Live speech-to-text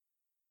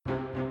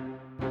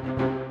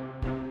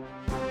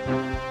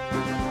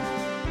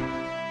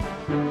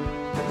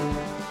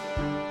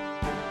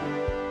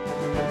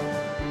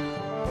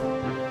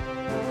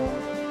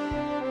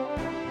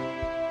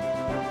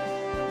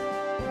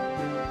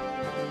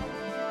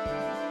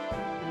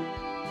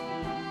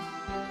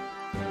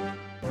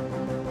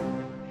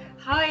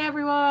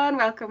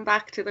welcome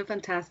back to the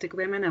Fantastic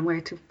Women and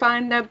Where to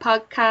Find Them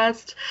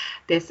podcast.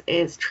 This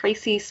is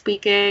Tracy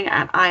speaking,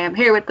 and I am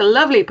here with the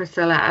lovely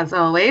Priscilla as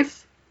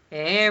always.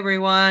 Hey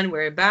everyone,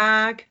 we're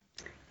back.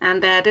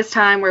 And this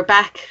time we're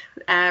back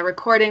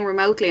recording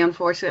remotely,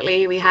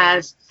 unfortunately. We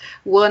had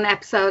one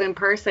episode in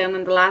person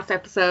in the last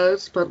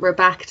episode, but we're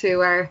back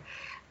to our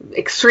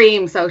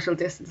extreme social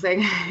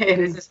distancing.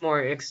 This is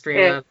more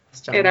extreme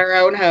in our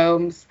own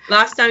homes.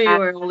 Last time you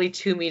were only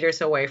 2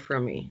 meters away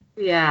from me.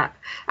 Yeah,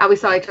 and we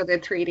saw each other in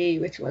 3D,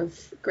 which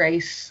was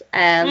great.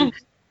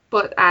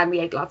 But we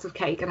ate lots of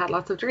cake and had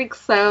lots of drinks.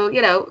 So,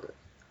 you know,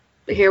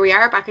 here we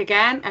are back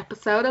again,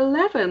 episode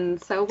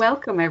 11. So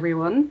welcome,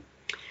 everyone.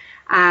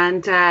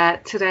 And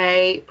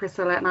today,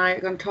 Priscilla and I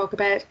are going to talk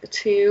about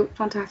two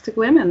fantastic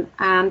women.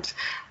 And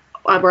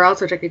we're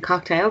also drinking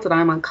cocktails, and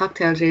I'm on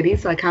cocktail duty,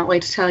 so I can't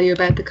wait to tell you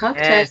about the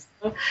cocktails.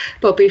 Yes.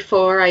 But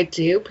before I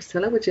do,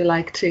 Priscilla, would you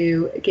like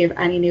to give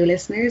any new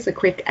listeners a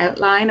quick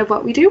outline of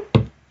what we do?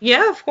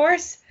 Yeah, of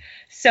course.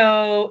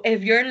 So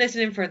if you're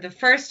listening for the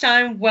first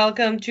time,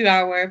 welcome to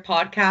our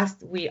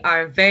podcast. We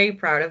are very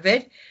proud of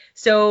it.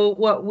 So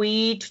what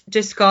we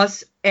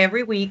discuss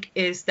every week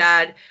is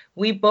that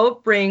we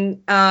both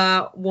bring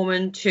a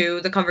woman to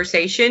the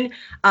conversation.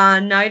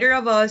 Neither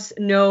of us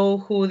know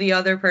who the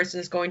other person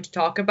is going to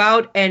talk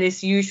about, and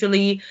it's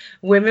usually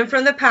women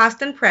from the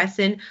past and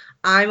present.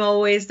 I'm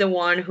always the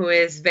one who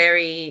is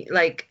very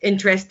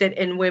interested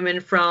in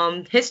women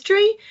from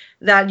history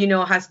that, you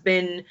know, has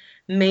been,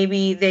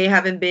 maybe they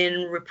haven't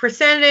been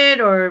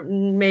represented, or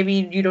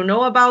maybe you don't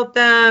know about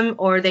them,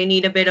 or they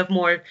need a bit of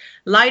more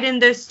light in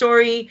their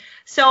story.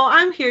 So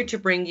I'm here to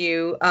bring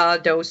you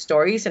those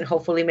stories and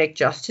hopefully make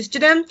justice to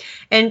them.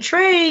 And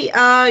Trey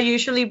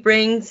usually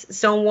brings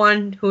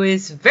someone who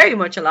is very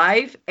much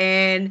alive,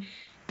 and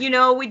you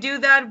know, we do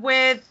that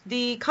with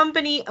the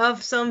company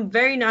of some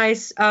very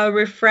nice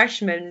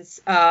refreshments,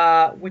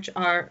 which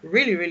are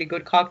really, really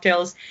good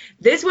cocktails.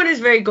 This one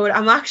is very good. I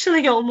was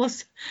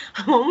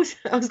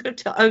going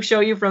to show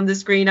you from the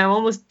screen. I'm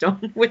almost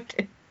done with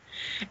it.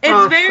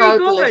 It's very so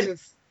good.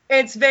 Delicious.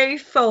 It's very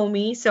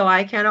foamy, so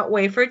I cannot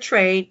wait for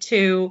Trey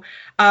to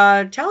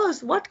tell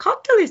us what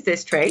cocktail is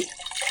this, Trey?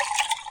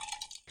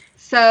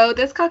 So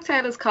this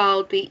cocktail is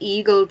called the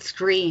Eagle's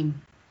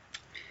Dream.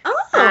 Oh,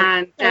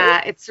 and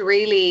it's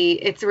really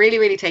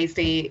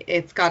tasty.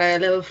 It's got a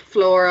little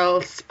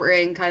floral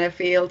spring kind of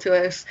feel to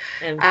it.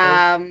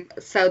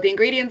 So the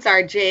ingredients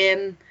are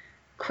gin,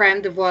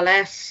 creme de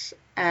voilette,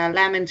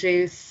 lemon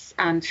juice,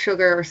 and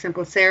sugar or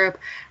simple syrup,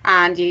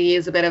 and you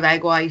use a bit of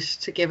egg white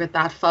to give it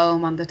that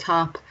foam on the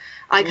top.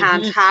 I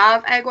can't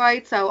have egg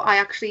white, so I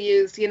actually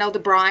used, you know, the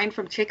brine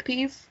from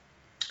chickpeas.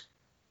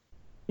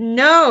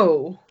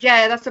 No.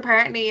 Yeah, that's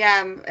apparently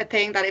a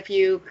thing that if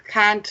you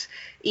can't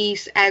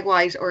eat egg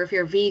white, or if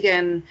you're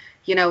vegan,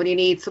 you know, and you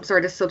need some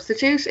sort of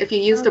substitute, if you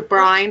use the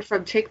brine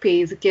from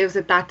chickpeas, it gives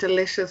it that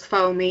delicious,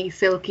 foamy,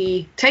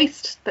 silky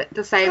taste,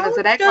 the same as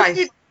an egg white. How does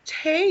it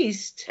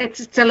taste?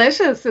 It's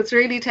delicious. It's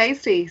really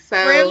tasty. So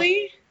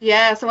really?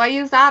 Yeah, so I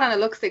use that, and it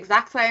looks the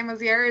exact same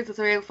as yours. It's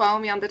real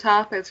foamy on the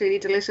top. It's really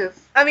delicious.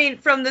 I mean,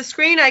 from the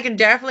screen, I can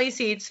definitely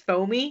see it's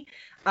foamy.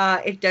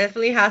 It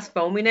definitely has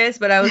foaminess,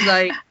 but I was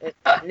like,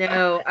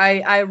 no,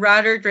 I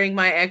rather drink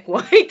my egg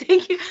white.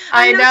 Thank you.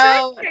 I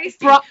know,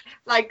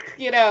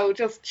 you know,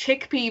 just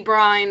chickpea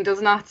brine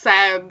does not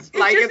sound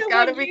like it's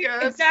gotta be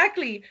good.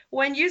 Exactly.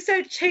 When you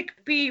said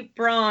chickpea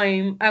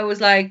brine, I was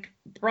like,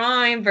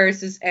 brine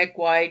versus egg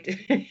white.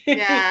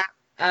 Yeah.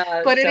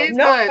 But it is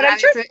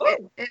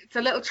good. It's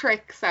a little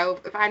trick. So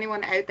if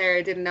anyone out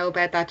there didn't know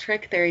about that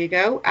trick, there you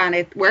go. And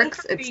it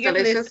works. It's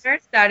delicious.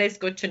 That is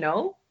good to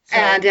know. So.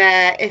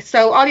 And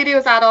so all you do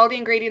is add all the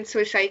ingredients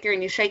to a shaker,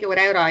 and you shake it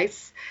without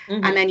ice,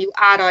 and then you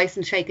add ice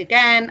and shake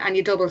again, and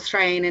you double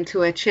strain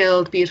into a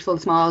chilled, beautiful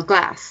small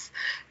glass.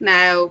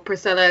 Now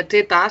Priscilla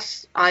did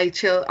that. I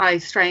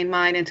strained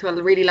mine into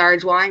a really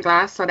large wine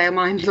glass, so now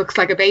mine looks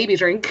like a baby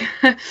drink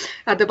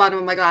at the bottom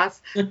of my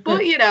glass.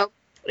 But you know,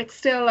 it's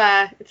still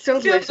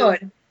delicious.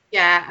 Good.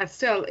 Yeah,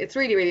 it's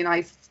really, really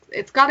nice.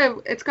 It's got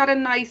a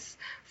nice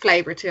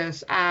flavor to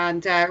it,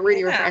 and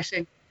really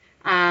refreshing.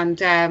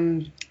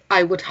 And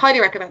I would highly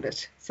recommend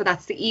it. So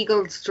that's the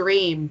Eagle's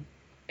Dream.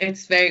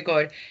 It's very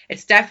good.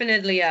 It's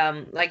definitely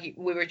like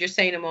we were just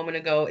saying a moment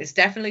ago, it's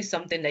definitely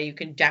something that you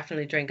can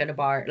definitely drink at a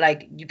bar.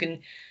 Like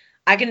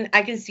I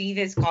can see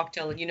this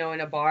cocktail, you know,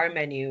 in a bar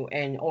menu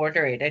and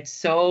order it. It's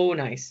so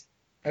nice.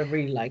 I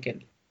really like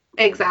it.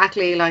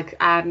 Exactly.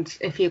 And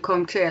if you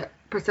come to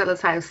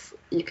Priscilla's house,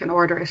 you can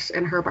order it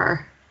in her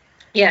bar.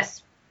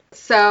 Yes.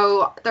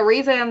 So the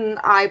reason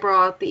I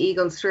brought the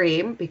Eagle's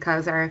Dream,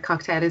 because our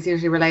cocktail is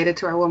usually related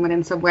to our woman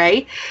in some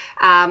way,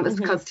 is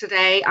because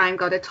today I'm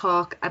going to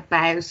talk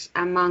about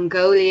a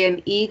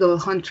Mongolian eagle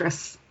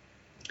huntress.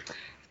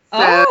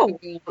 So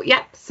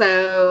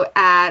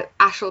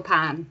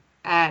Ashulpan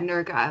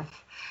Nurgav.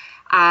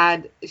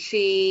 And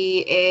she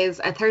is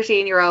a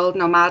 13-year-old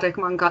nomadic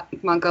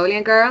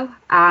Mongolian girl.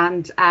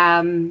 And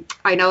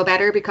I know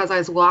about her because I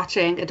was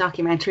watching a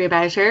documentary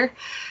about her.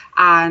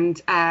 And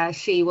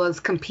she was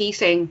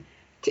competing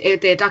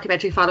the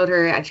documentary followed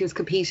her, and she was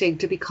competing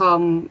to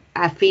become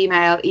a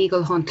female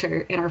eagle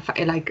hunter in her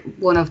like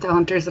one of the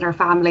hunters in her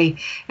family,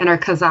 in her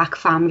Kazakh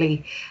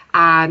family.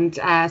 And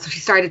so she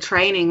started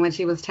training when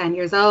she was 10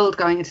 years old,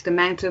 going into the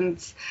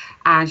mountains,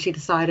 and she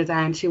decided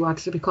then she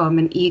wanted to become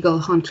an eagle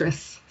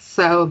huntress.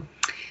 So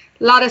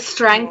a lot of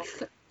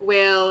strength,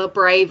 will,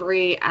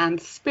 bravery,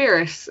 and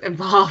spirit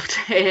involved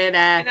in.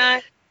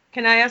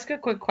 Can I ask a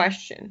quick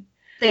question?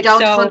 They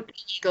don't hunt the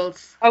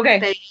eagles. Okay.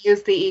 They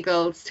use the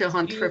eagles to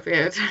hunt for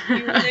food.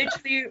 You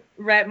literally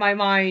read my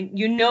mind.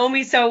 You know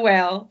me so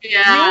well.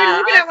 Yeah. You were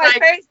looking at my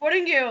face,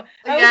 wouldn't you?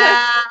 No.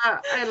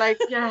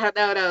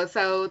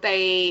 So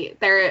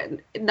they're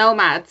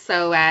nomads.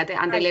 So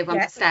they live on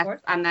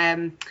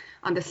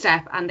the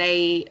steppe and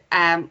they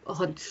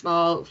hunt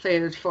small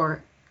food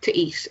to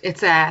eat.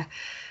 It's an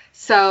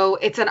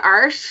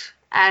art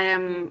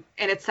in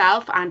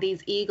itself, and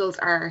these eagles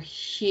are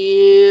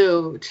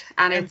huge,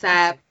 and it's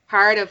a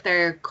part of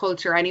their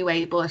culture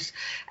anyway. But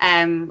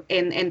in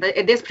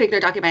this particular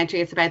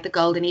documentary, it's about the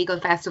Golden Eagle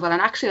Festival,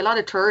 and actually a lot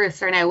of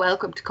tourists are now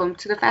welcome to come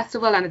to the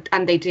festival,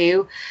 and they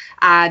do.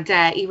 And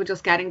even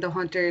just getting the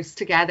hunters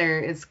together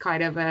is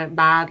kind of a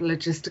mad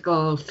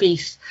logistical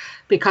feat,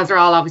 because they're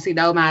all obviously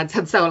nomads,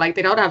 and so like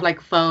they don't have like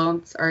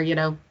phones or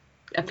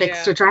a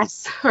fixed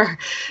address,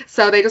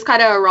 so they just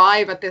kind of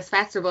arrive at this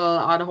festival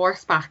on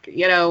horseback,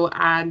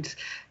 and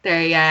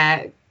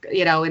they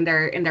in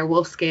their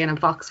wolf skin and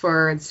fox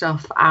fur and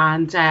stuff,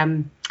 and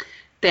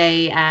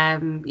they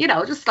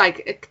just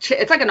like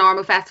it's like a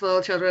normal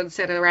festival, children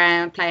sitting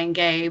around playing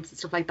games and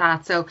stuff like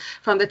that. So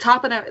from the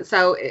top of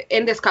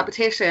in this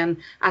competition,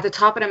 at the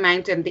top of the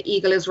mountain, the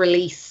eagle is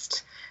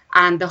released,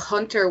 and the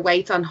hunter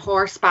waits on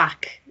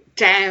horseback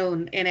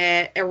down in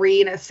a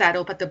arena set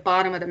up at the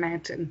bottom of the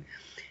mountain.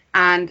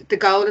 And the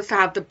goal is to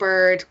have the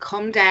bird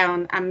come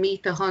down and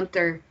meet the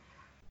hunter,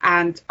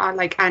 and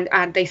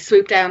they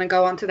swoop down and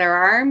go onto their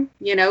arm,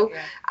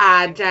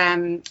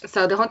 And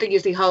so the hunter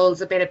usually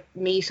holds a bit of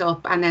meat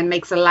up and then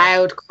makes a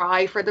loud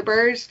cry for the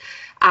bird.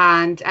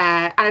 And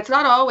it's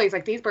not always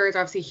like, these birds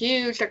are obviously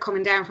huge. They're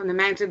coming down from the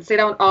mountains. They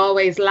don't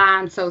always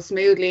land so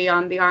smoothly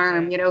on the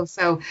arm,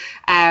 So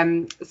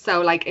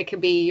like it can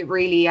be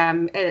really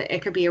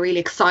it can be a really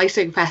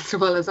exciting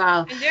festival as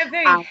well. And they're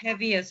very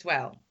heavy as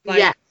well.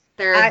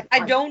 I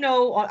don't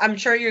know. I'm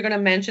sure you're going to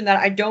mention that.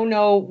 I don't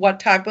know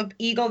what type of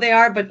eagle they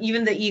are, but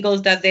even the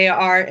eagles that they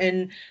are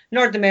in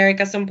North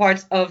America, some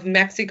parts of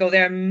Mexico,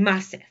 they're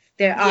massive.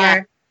 They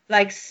are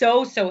like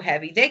so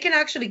heavy. They can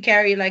actually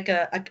carry like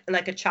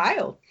a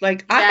child.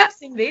 Like I have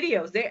seen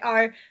videos. They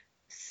are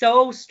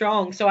so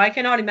strong. So I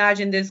cannot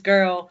imagine this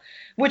girl,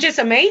 which is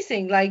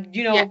amazing. Like,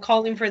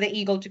 calling for the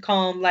eagle to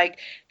come, like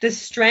the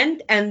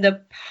strength and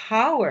the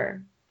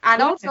power. And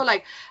also,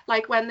 like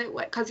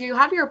because you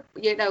have your,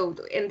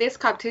 in this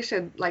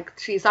competition, like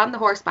she's on the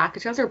horseback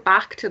and she has her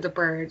back to the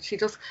bird.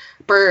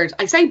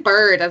 I say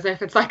bird as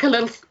if it's like a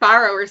little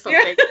sparrow or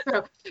something.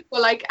 So,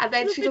 and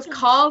then she just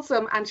calls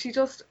them, and she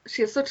has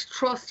such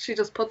trust. She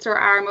just puts her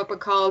arm up and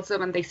calls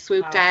them, and they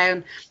swoop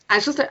down. And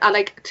it's just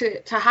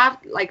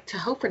to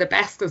hope for the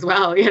best as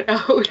well,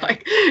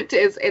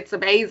 it's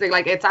amazing.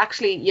 Like, it's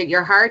actually,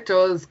 your heart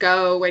does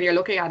go when you're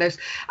looking at it.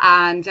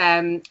 And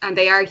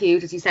they are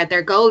huge, as you said.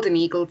 They're golden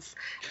eagles.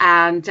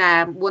 And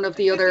one of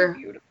the other,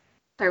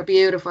 they're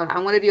beautiful.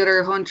 And one of the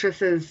other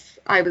huntresses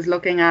I was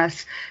looking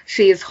at,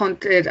 she has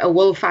hunted a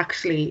wolf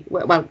actually,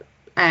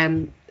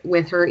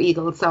 with her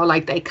eagle. So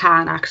like they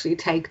can actually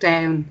take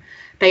down,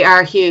 they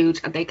are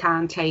huge, and they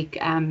can take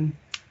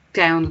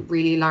down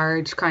really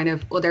large kind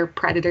of other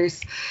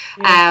predators.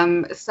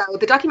 So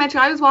the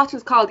documentary I was watching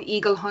is called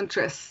Eagle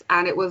Huntress,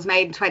 and it was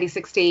made in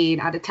 2016,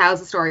 and it tells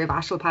the story of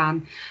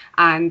Ashwaupan,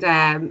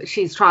 and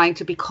she's trying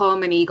to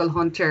become an eagle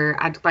hunter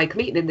by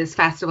competing in this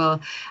festival.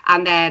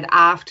 And then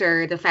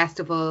after the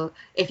festival,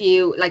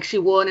 she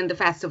won in the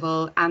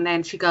festival, and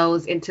then she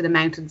goes into the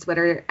mountains with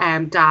her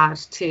dad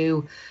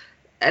to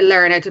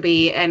learn how to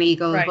be an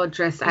eagle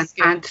huntress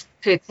and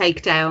to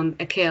take down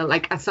a kill.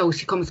 So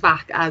she comes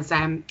back as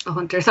a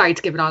hunter. Sorry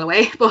to give it all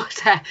away, but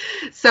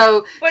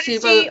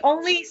she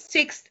only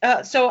 6.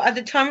 So at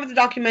the time of the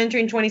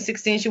documentary in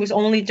 2016, she was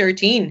only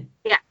 13.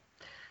 Yeah.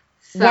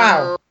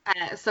 Wow.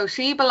 So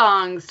she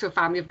belongs to a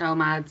family of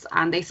nomads,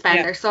 and they spend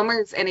their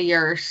summers in a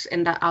yurt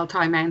in the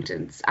Altai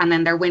Mountains, and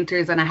then their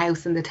winters in a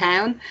house in the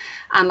town.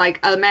 And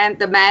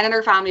the men in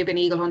her family have been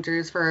eagle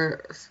hunters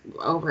for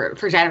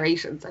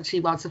generations, and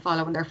she wants to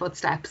follow in their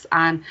footsteps.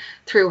 And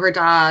through her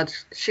dad,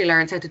 she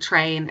learns how to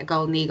train a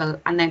golden eagle,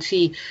 and then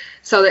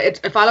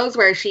it follows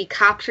where she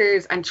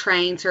captures and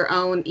trains her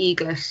own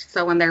eaglet.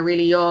 So when they're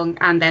really young,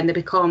 and then it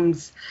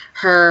becomes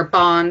her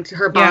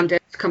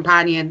bonded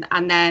companion.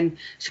 And then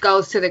she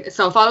goes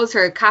follows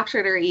her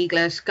capturing her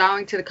eaglet,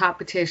 going to the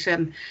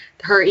competition.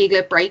 Her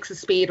eaglet breaks a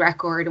speed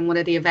record in one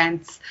of the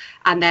events,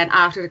 and then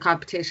after the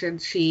competition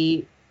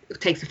she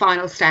takes the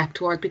final step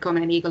towards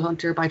becoming an eagle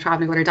hunter by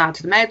traveling with her dad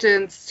to the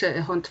mountains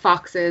to hunt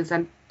foxes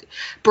and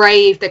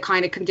brave the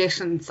kind of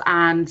conditions,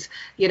 and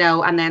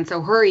and then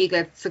so her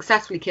eaglet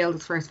successfully killed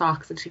its first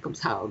fox and she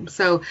comes home.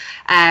 So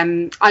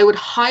I would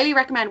highly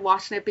recommend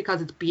watching it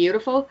because it's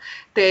beautiful.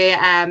 It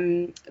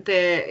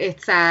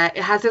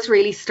has this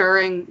really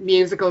stirring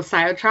musical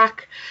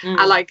soundtrack,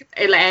 and like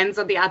it ends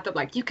on the anthem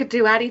like you could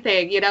do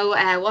anything,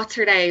 what's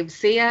her name,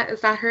 Sia,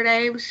 is that her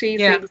name? She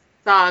sings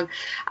the song,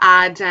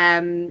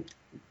 and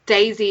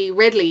Daisy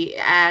Ridley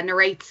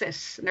narrates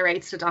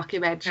the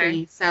documentary.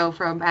 Okay. So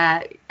from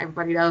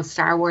everybody knows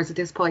Star Wars at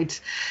this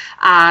point.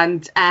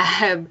 And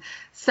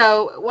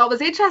so what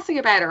was interesting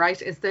about it, right,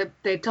 is the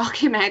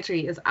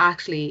documentary is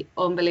actually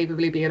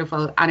unbelievably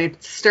beautiful and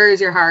it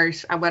stirs your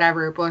heart and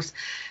whatever. But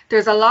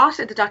there's a lot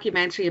in the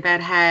documentary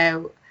about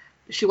how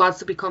she wants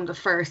to become the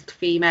first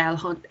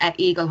female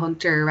eagle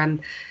hunter,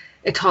 and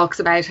it talks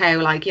about how,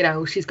 like,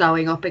 she's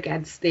going up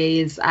against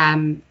these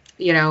men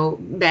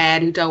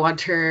who don't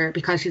want her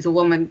because she's a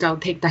woman,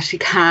 don't think that she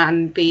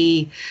can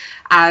be,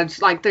 and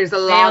like there's a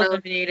lot of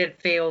dominated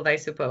field, I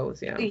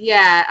suppose.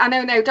 I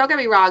know. Now don't get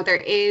me wrong, there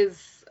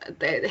is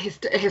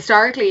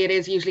historically it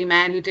is usually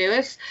men who do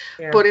it,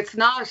 but it's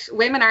not,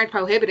 women aren't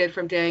prohibited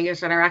from doing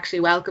it and are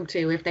actually welcome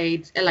to if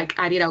they like,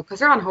 and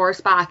because they're on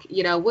horseback,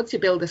 once you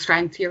build the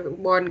strength you're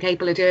more than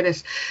capable of doing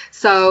it.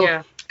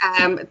 So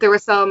there were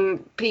some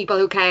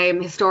people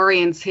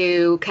historians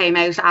who came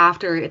out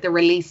after the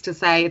release to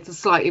say it's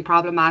slightly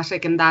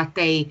problematic in that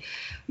they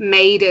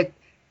made it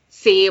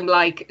seem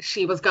like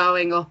she was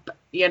going up,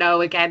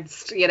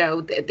 against,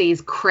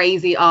 these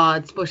crazy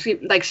odds. But she's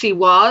a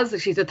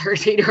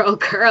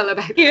 13-year-old girl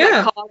about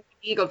calling an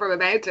eagle from a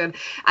mountain,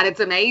 and it's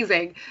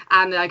amazing.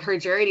 And like her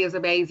journey is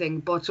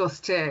amazing. But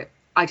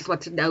I just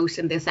want to note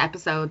in this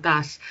episode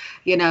that,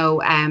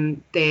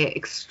 the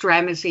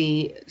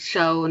extremity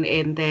shown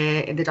in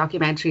the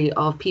documentary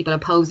of people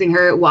opposing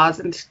her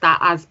wasn't that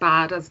as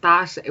bad as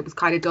that. It was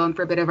kind of done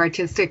for a bit of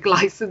artistic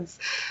license.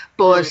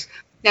 But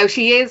now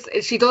she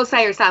does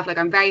say herself, like,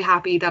 I'm very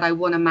happy that I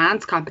won a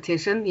man's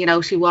competition.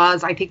 I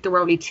think there were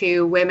only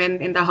 2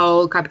 women in the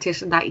whole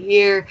competition that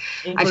year.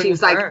 And she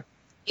was like,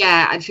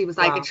 and she was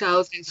like, it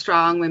shows how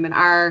strong women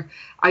are.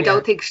 I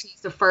don't think she's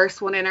the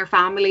first one in her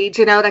family,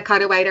 that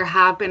kind of way. There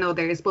have been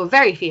others, but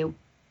very few.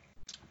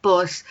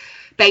 But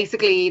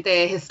basically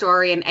the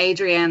historian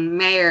Adrienne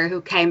Mayer, who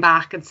came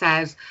back and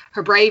said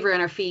her bravery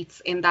and her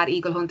feats in that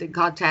eagle hunting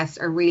contest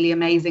are really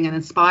amazing and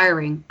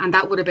inspiring, and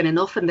that would have been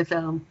enough in the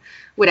film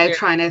without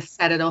trying to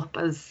set it up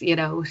as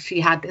she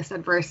had this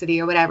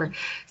adversity or whatever.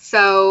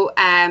 So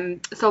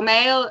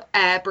male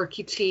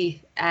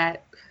Burkichi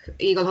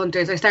eagle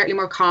hunters are certainly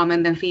more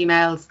common than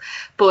females,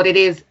 but it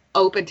is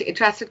open to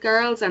interested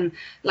girls. And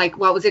like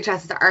what was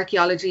interesting, the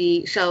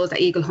archaeology shows that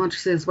eagle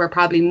huntresses were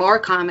probably more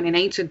common in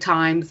ancient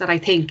times. That I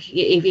think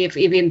if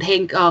you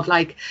think of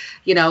like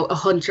a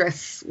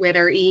huntress with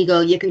her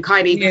eagle, you can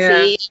kind of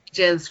see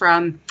images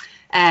from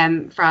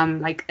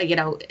like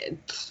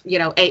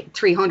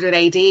 300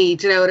 AD, do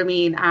you know what I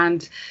mean?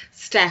 And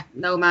steppe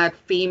nomad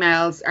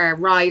females are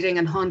riding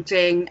and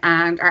hunting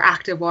and are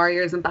active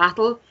warriors in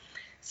battle.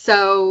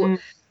 So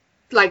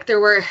like there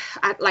were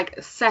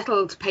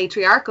settled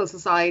patriarchal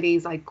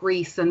societies like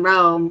Greece and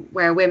Rome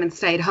where women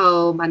stayed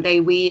home and they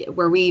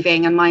were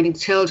weaving and minding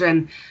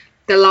children.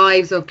 The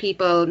lives of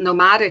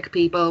nomadic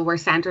people were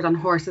centered on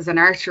horses and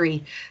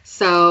archery.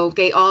 So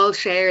they all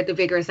shared the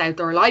vigorous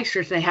outdoor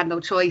lifestyle. They had no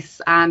choice,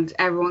 and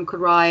everyone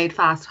could ride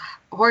fast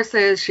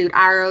horses, shoot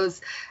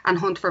arrows, and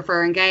hunt for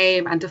fur and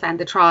game and defend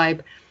the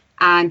tribe.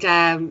 And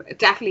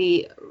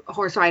definitely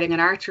horse riding and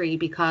archery,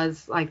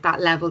 because like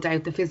that leveled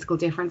out the physical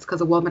difference,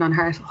 because a woman on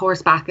her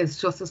horseback is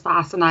just as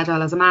fast and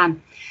agile as a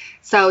man.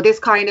 So this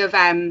kind of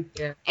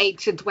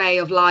ancient way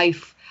of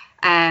life,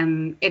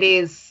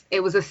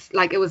 it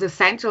was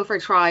essential for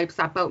tribes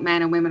that both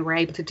men and women were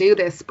able to do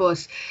this,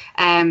 but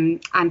and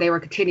they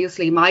were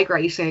continuously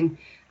migrating,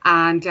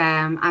 and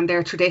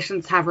their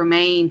traditions have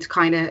remained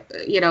kind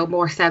of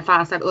more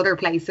steadfast at other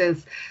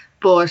places,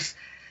 but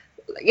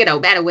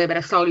men and women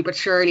have slowly but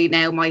surely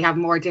now might have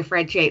more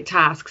differentiated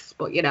tasks,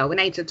 but in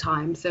ancient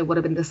times it would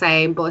have been the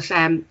same. But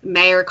Adrienne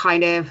Mayer,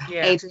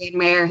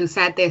 who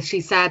said this,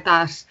 she said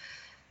that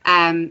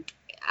and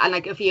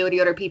like a few of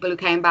the other people who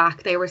came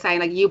back, they were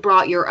saying like, you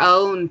brought your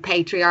own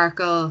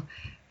patriarchal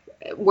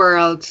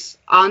world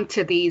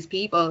onto these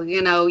people,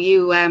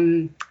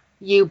 you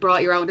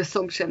brought your own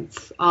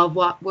assumptions of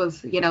what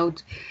was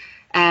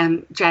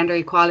gender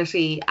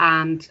equality,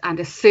 and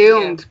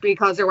assumed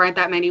because there weren't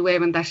that many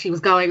women that she was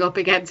going up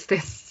against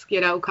this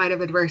kind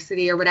of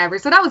adversity or whatever.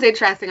 So that was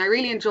interesting. I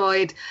really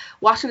enjoyed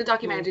watching the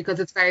documentary because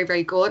it's very,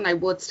 very good, and I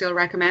would still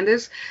recommend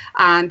it.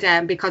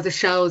 And because it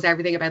shows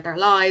everything about their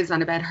lives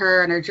and about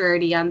her and her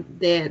journey and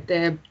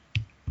the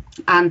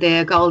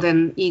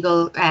Golden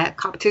Eagle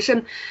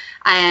competition,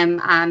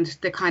 and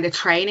the kind of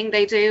training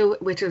they do,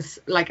 which is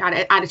like,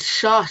 and it's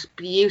shot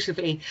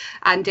beautifully.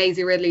 And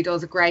Daisy Ridley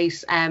does a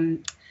great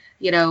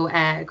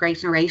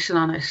great narration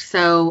on it.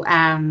 So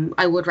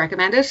I would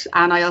recommend it.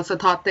 And I also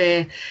thought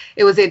it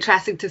was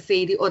interesting to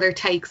see the other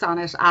takes on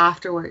it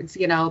afterwards,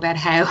 about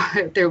how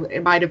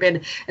it might have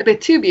been a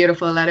bit too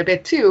beautiful and a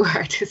bit too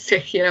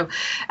artistic,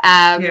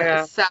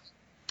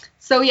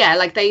 So yeah,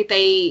 like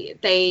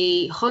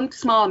they hunt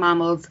small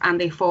mammals and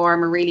they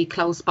form a really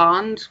close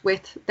bond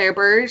with their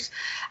bird,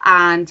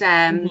 and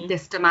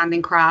this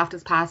demanding craft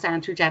is passed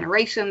down through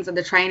generations, and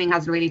the training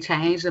hasn't really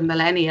changed in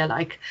millennia.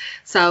 Like,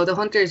 so the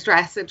hunters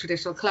dress in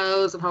traditional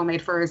clothes of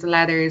homemade furs and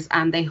leathers,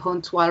 and they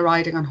hunt while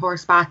riding on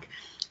horseback,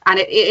 and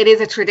it is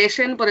a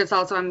tradition, but it's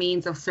also a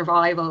means of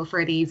survival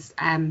for these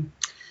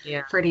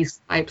for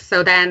these types.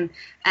 So then,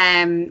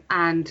 and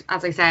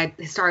as I said,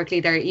 historically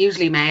they're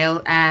usually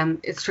male.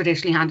 It's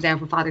traditionally handed down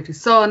from father to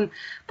son,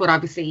 but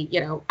obviously,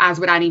 as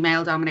with any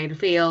male-dominated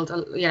field,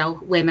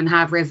 women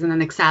have risen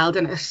and excelled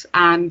in it.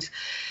 And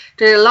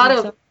there are a lot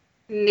of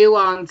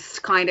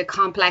nuanced, kind of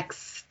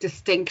complex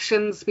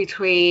distinctions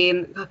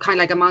between kind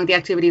of like among the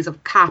activities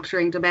of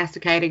capturing,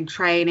 domesticating,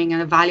 training,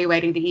 and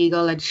evaluating the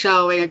eagle, and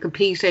showing and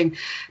competing.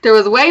 There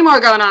was way more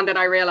going on than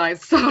I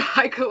realized.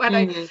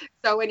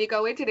 So when you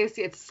go into this,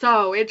 it's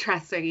so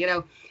interesting,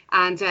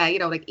 and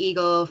like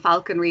eagle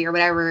falconry or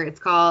whatever it's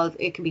called,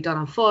 it can be done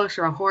on foot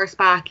or on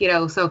horseback,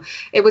 so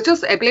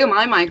it blew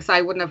my mind, because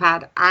I wouldn't have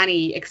had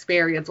any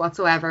experience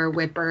whatsoever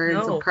with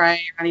birds of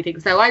prey or anything.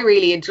 So I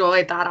really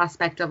enjoyed that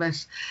aspect of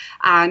it.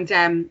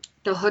 And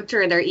the hunter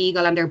and their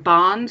eagle and their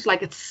bond,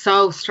 like, it's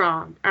so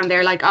strong, and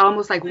they're like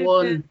almost like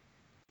one,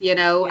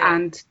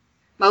 and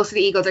most of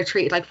the eagles are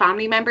treated like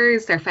family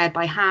members. They're fed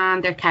by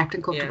hand, they're kept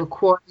in comfortable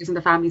quarters in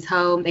the family's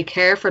home. They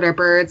care for their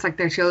birds like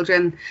their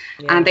children,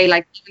 and they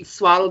like even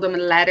swaddle them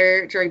in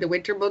leather during the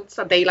winter months,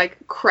 and they like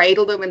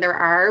cradle them in their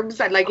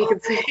arms, and like you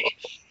can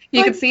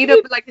see them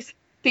like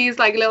these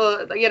like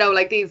little,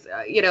 like these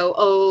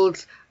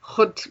old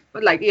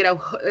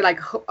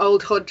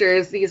old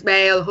hunters, these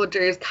male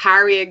hunters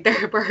carrying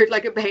their bird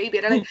like a baby,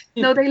 and they're like,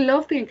 no, they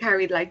love being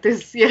carried like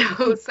this,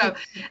 so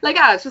like,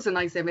 it's just a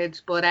nice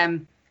image. But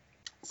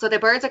so the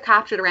birds are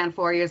captured around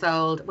 4 years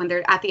old, when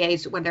they're at the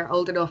age when they're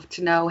old enough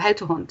to know how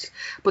to hunt,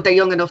 but they're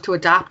young enough to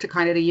adapt to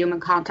kind of the human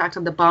contact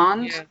and the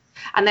bond.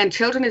 And then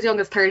children as young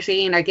as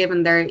 13 are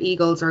given their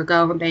eagles, or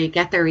go and they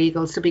get their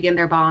eagles to begin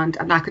their bond,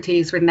 and that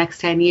continues for the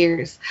next 10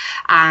 years.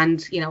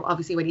 And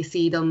obviously when you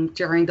see them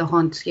during the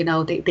hunt,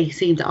 they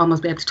seem to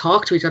almost be able to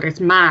talk to each other.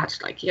 It's mad,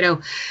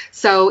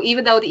 so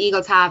even though the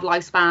eagles have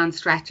lifespans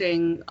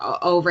stretching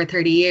over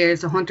 30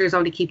 years, the hunters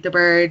only keep the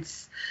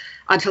birds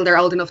until they're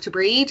old enough to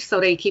breed. So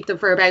they keep them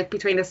for about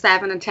between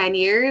 7 and 10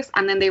 years,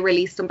 and then they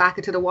release them back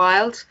into the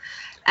wild,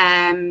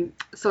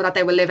 so that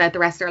they will live out the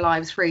rest of their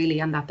lives freely,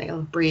 and that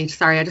they'll breed.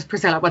 Sorry, I just,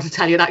 Priscilla, want to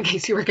tell you that in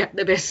case you were getting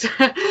a bit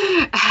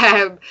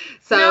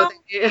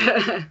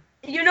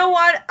You know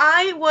what?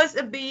 I was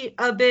a bit.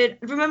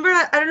 Remember,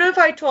 I don't know if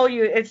I told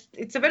you.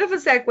 It's a bit of a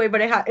segue,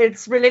 but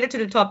it's related to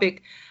the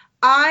topic.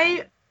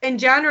 In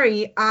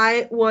January,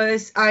 I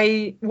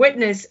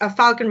witnessed a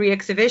falconry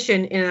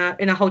exhibition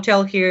in a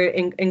hotel here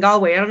in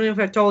Galway. I don't know if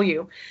I told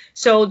you.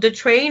 So the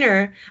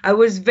trainer, I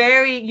was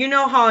you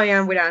know how I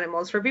am with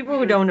animals. For people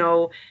who don't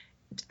know,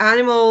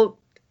 animal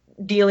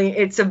dealing,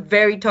 it's a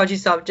very touchy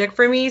subject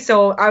for me.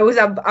 So I was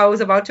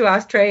about to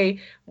ask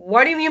Trey,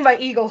 what do you mean by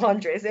eagle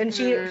hunters? And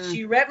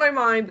she read my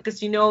mind, because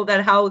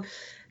that how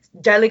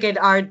delicate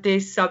are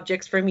these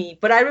subjects for me.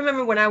 But I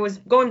remember when I was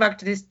going back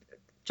to this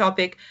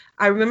topic,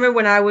 I remember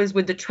when I was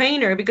with the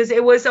trainer, because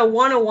it was a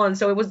 101,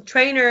 so it was the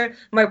trainer,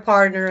 my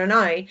partner, and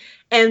I,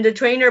 and the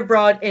trainer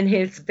brought in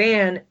his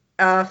van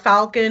a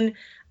falcon.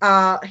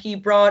 He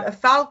brought a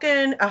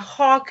falcon, a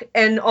hawk,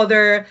 and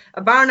a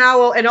barn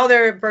owl, and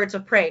other birds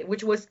of prey,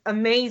 which was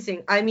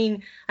amazing. I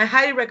mean, I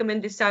highly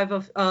recommend this type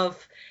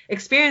of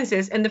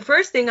experiences. And the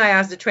first thing I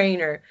asked the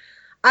trainer,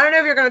 I don't know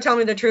if you're going to tell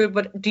me the truth,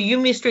 but do you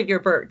mistreat your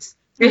birds?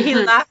 And he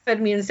laughed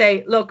at me and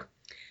say, look,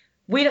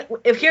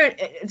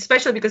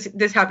 especially because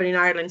this happened in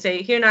Ireland,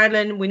 say here in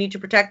Ireland, we need to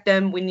protect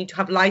them. We need to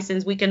have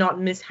license. We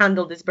cannot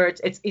mishandle these birds.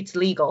 It's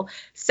legal.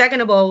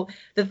 Second of all,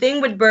 the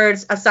thing with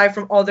birds, aside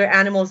from other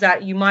animals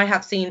that you might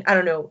have seen, I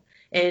don't know,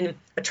 in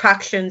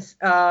attractions,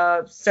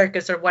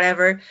 circus or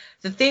whatever,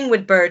 the thing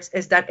with birds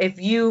is that if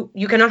you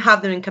cannot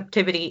have them in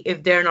captivity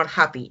if they're not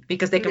happy,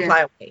 because they can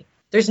fly away.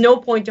 There's no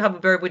point to have a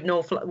bird with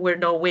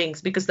no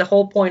wings, because the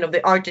whole point of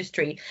the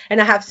artistry.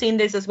 And I have seen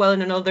this as well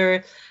in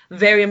another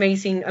very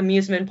amazing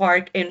amusement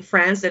park in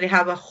France, that they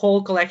have a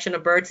whole collection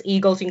of birds,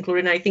 eagles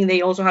included. And I think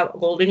they also have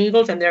golden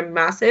eagles, and they're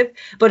massive.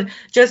 But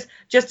just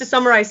to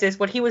summarize this,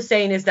 what he was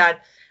saying is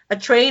that a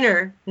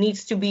trainer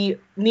needs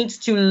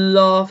to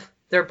love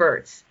their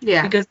birds.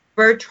 Yeah. Because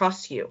bird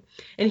trusts you.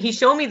 And he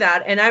showed me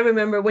that. And I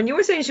remember when you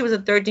were saying she was a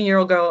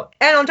 13-year-old girl,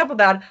 and on top of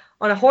that,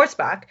 on a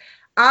horseback,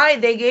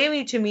 they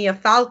gave to me a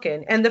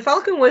falcon, and the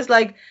falcon was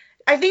like,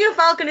 I think a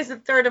falcon is a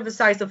third of the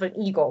size of an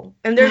eagle,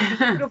 and they're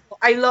beautiful.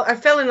 I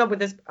fell in love with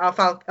this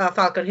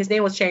falcon. His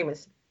name was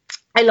Seamus.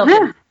 I love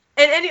him.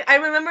 And I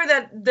remember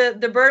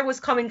that the bird was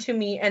coming to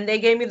me, and they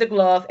gave me the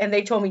glove, and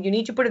they told me, you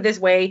need to put it this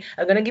way.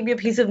 I'm gonna give you a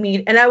piece of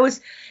meat, and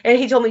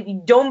he told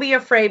me, don't be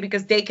afraid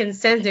because they can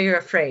sense that you're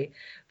afraid.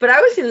 But I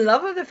was in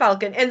love with the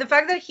falcon, and the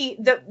fact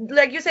that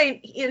like you say,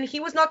 he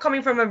was not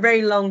coming from a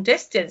very long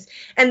distance,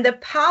 and the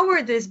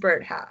power this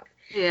bird had.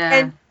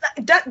 Yeah.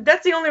 And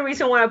that's the only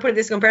reason why I put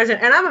this comparison.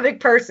 And I'm a big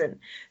person.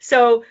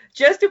 So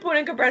just to put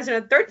in comparison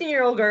a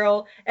 13-year-old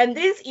girl and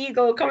this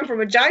eagle coming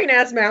from a giant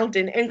ass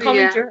mountain and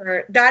coming to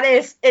her,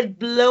 it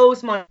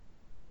blows my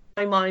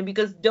mind,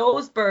 because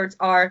those birds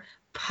are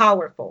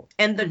powerful,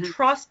 and the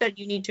trust that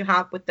you need to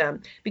have with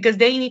them, because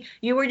they need,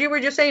 you were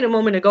just saying a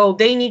moment ago,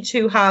 they need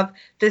to have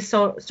this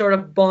sort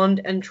of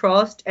bond and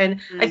trust.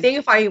 And I think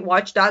if I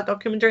watch that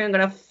documentary, I'm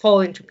gonna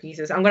fall into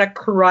pieces. I'm gonna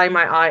cry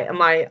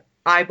my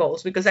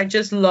eyeballs, because I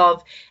just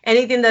love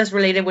anything that's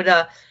related with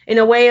in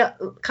a way,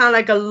 kind of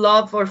like a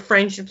love or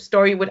friendship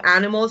story with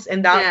animals,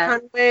 and that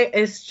kind of way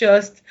is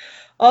just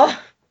like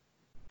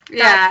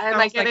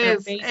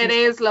it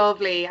is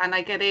lovely, and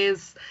like it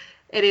is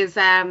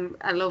a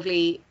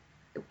lovely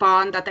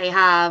bond that they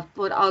have,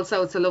 but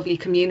also it's a lovely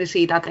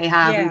community that they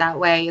have in that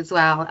way as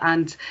well.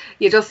 And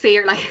you just see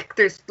her, like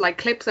there's like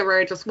clips of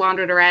her just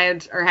wandering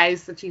around her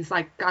house, and she's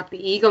like got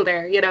the eagle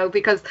there,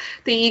 because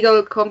the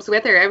eagle comes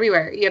with her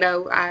everywhere,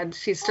 and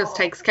she's just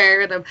takes care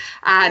of them,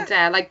 and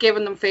like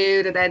giving them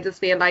food, and then just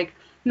being like,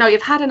 no,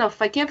 you've had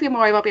enough. I give you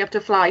more, I won't be able to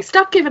fly.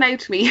 Stop giving out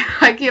to me.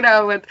 And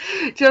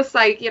just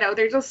like,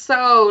 they're just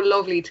so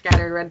lovely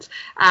together. And,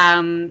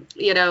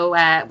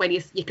 when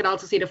you can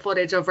also see the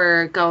footage of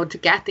her going to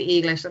get the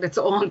eaglet, and it's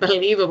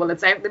unbelievable.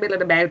 It's out in the middle of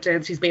the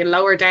mountains. She's being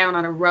lowered down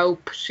on a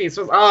rope. She's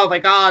just, oh my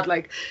God,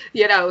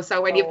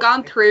 so when you've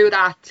gone through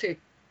that to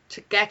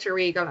get your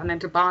eagle and then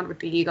to bond with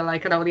the eagle, I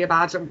can only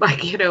imagine,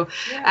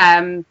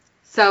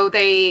 So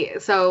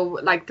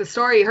the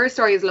story, her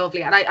story is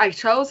lovely, and I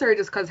chose her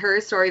just because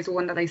her story is the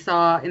one that I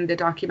saw in the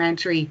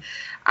documentary,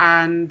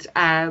 and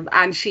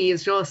she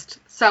is just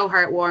so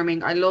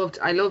heartwarming. I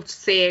loved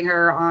seeing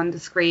her on the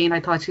screen. I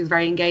thought she was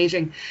very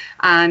engaging,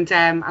 and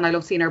I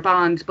love seeing her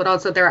bond. But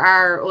also there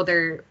are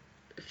other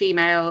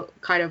female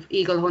kind of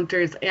eagle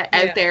hunters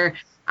out there,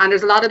 and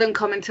there's a lot of them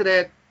coming to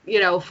the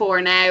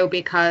for now,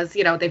 because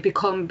they've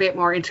become a bit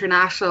more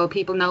international.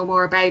 People know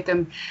more about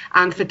them,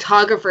 and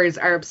photographers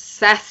are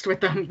obsessed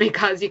with them,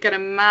 because you can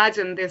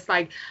imagine this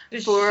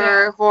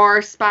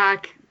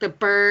horseback, the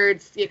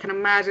birds, you can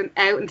imagine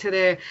out into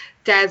the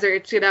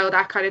desert,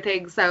 that kind of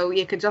thing. So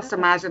you can just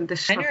imagine the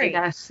shot they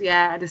get.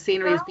 Yeah, the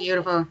scenery is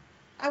beautiful.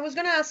 I was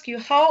gonna ask you,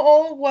 how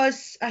old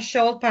was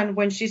Chopin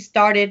when she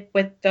started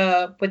with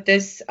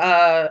this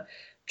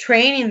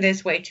training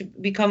this way to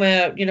become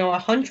a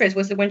huntress?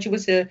 Was it when she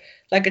was a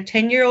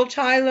 10-year-old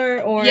child,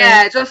 or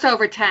just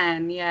over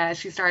 10?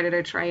 She started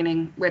her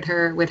training with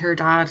her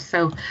dad.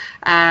 So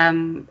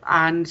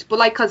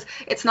because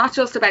it's not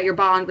just about your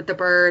bond with the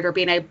bird or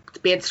being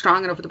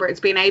strong enough with the bird, it's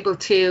being able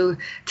to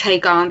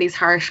take on these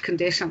harsh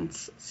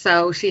conditions.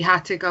 So she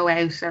had to go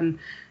out and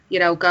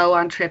go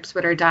on trips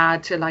with her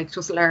dad to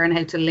just learn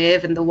how to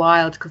live in the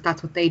wild, because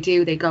that's what they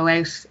do. They go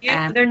out.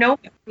 They're no.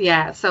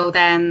 So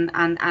then,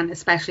 and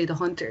especially the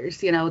hunters,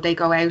 they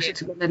go out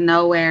into the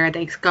nowhere.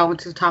 They go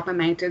into the top of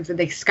mountains and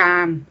they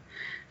scan,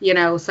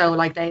 so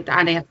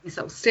they have to be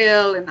so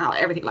still and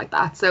everything like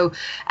that. So,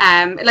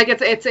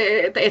 it's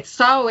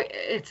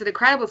an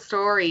incredible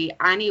story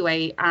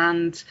anyway,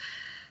 and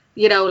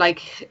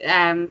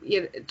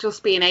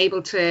just being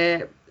able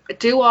to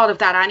do all of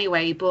that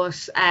anyway.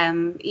 But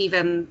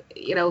even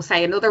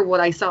say another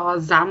one I saw,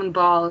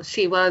 Zamenball,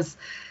 she was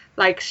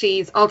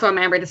she's also a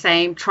member of the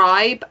same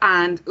tribe,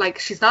 and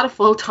she's not a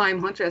full-time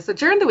huntress. So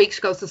during the week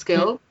she goes to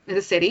school in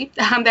the city,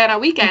 and then on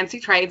weekends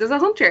she trains as a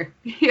hunter.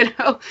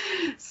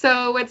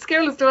 So when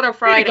school is done on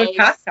Friday,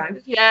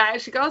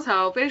 she goes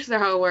home, finishes her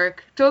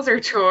homework, does her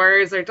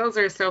chores or does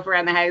her stuff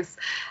around the house,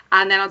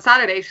 and then on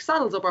Saturday she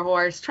saddles up her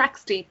horse,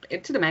 treks deep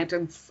into the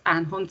mountains,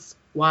 and hunts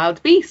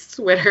wild beasts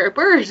with her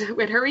bird,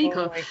 with her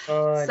eagle. Oh my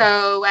God.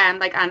 So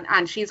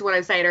and she's, what I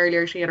said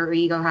earlier, she had her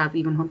eagle have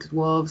even hunted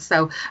wolves.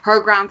 So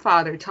her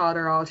grandfather taught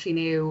her all she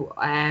knew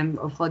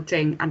of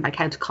hunting, and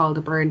how to call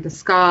the bird in the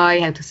sky,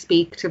 how to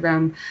speak to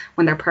them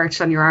when they're perched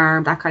on your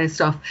arm, that kind of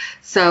stuff.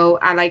 So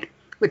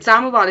with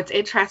Zamenball, it's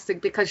interesting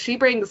because she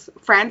brings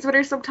friends with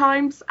her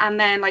sometimes, and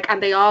then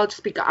and they all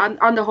just be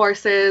on the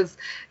horses,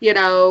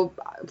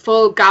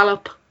 full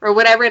gallop or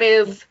whatever it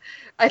is.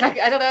 I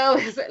don't know,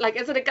 is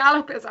it a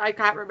gallop? I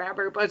can't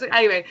remember, but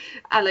anyway,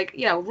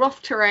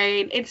 rough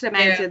terrain into the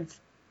mountains.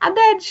 And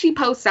then she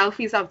posts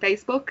selfies on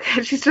Facebook,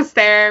 and she's just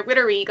there with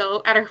her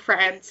eagle and her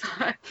friends.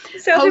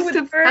 Selfie with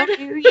the bird?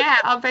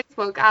 On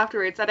Facebook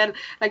afterwards. And then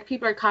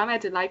people are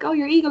commenting oh,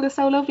 your eagle is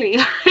so lovely.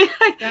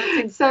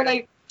 So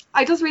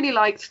I just really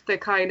liked the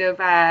kind of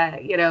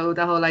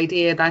the whole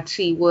idea that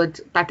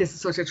this is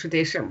such a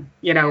tradition,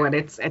 and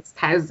it's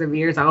thousands of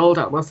years old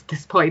almost at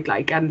this point,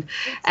 and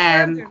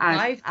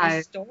life,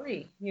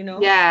 story,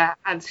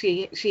 and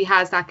she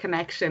has that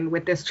connection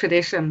with this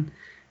tradition,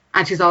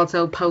 and she's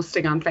also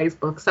posting on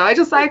Facebook. So I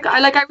just I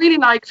really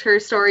liked her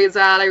story as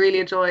well. I really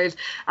enjoyed,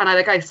 and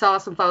I saw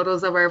some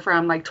photos of her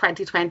from like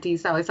 2020.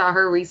 So I saw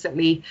her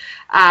recently.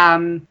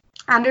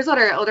 And there's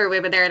other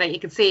women there that you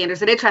can see, and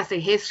there's an interesting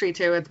history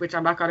to it, which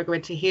I'm not going to go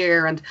into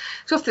here. And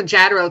just in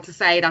general, to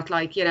say that,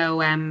 like,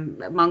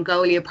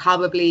 Mongolia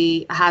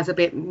probably has a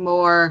bit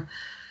more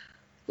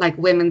like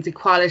women's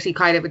equality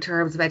kind of in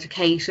terms of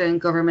education,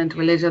 government,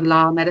 religion,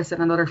 law,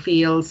 medicine, and other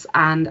fields.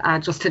 And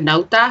just to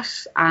note that,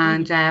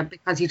 and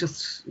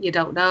because you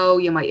don't know,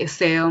 you might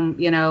assume,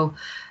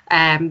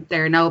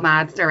 they're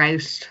nomads, they're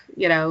out,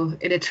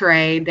 in a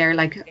terrain. They're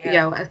like,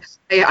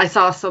 I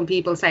saw some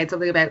people saying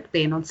something about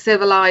being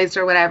uncivilized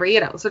or whatever,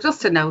 So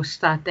just to note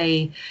that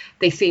they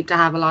seem to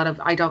have a lot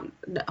of, I don't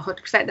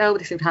 100% know, but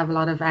they seem to have a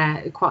lot of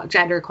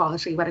gender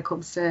equality when it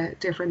comes to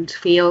different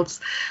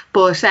fields.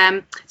 But so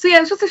yeah,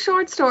 it's just a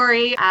short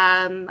story.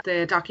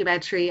 The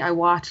documentary I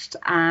watched,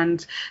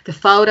 and the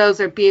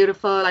photos are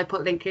beautiful. I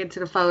put a link into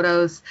the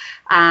photos,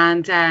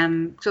 and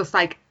just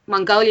like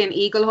Mongolian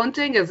eagle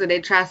hunting is an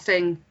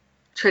interesting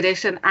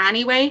tradition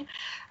anyway.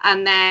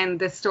 And then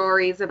the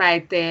stories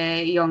about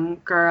the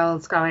young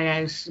girls going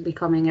out and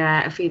becoming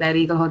a female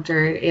eagle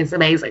hunter is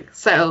amazing.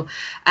 So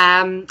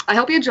I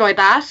hope you enjoyed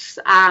that.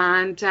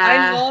 And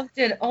I loved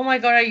it. Oh my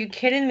God, are you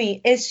kidding me?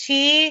 Is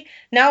she,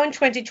 now in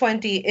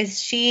 2020,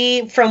 is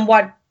she, from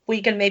what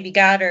we can maybe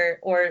gather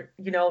or,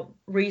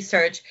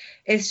 research,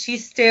 is she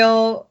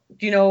still,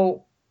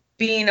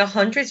 being a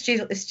hunter? Is she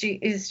still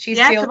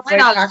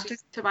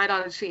to my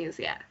knowledge, she is,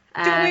 yeah.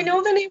 Do we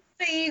know the name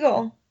of the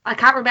eagle? I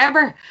can't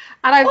remember, and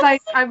I was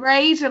like, I'm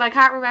raging, I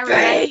can't remember.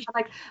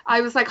 Like,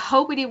 I was like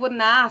hoping you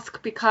wouldn't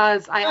ask,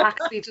 because I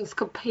actually just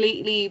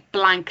completely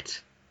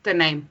blanked the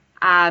name,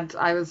 and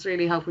I was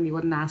really hoping you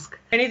wouldn't ask.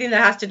 Anything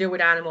that has to do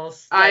with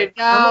animals. I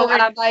know,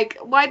 and I'm like,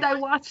 why did I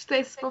watch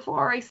this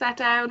before I sat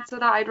down so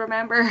that I'd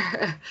remember?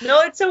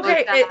 No, it's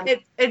okay.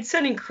 It's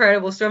an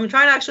incredible story. I'm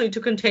trying actually to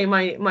contain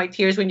my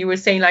tears when you were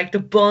saying like the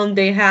bond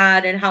they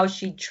had and how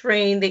she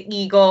trained the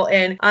eagle.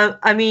 And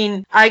I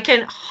mean, I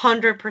can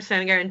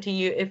 100% guarantee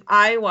you, if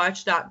I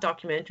watch that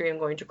documentary, I'm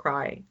going to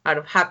cry out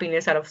of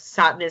happiness, out of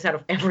sadness, out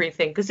of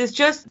everything. Because it's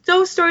just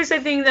those stories I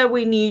think that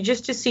we need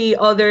just to see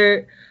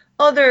other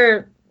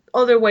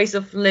ways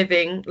of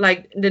living,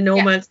 like the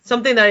nomads.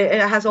 Something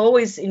that has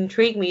always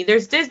intrigued me.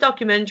 There's this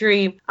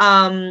documentary,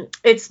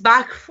 it's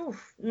back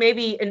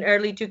maybe in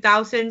early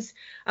 2000s,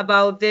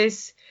 about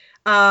this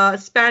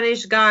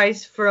Spanish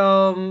guys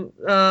from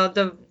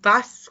the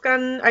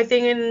Vascan, I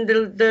think in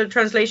the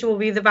translation will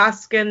be the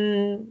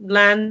Vascan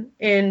land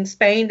in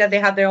Spain, that they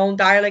have their own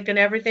dialect and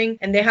everything,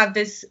 and they have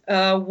this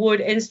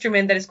wood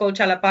instrument that is called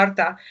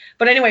chalaparta.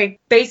 But anyway,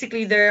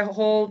 basically their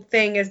whole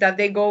thing is that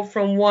they go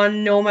from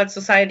one nomad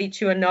society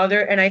to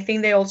another, and I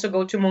think they also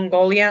go to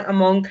Mongolia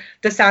among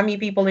the Sami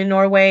people in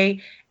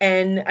Norway,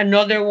 and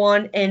another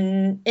one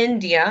in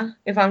India,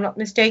 if I'm not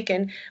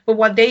mistaken. But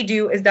what they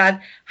do is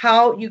that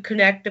how you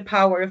connect the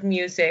power of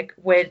music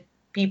with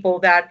people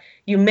that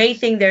you may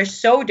think they're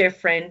so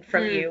different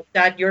from you,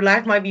 that your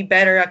life might be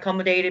better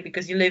accommodated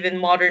because you live in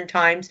modern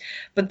times,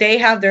 but they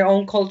have their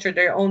own culture,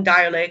 their own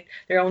dialect,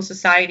 their own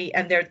society,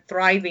 and they're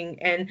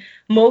thriving. And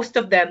most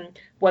of them,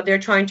 what they're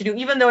trying to do,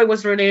 even though it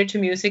was related to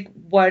music,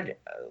 what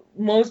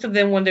most of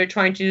them, when they're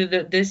trying to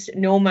do this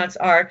nomads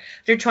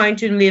they're trying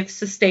to live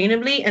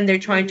sustainably, and they're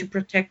trying to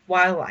protect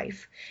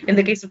wildlife. In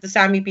the case of the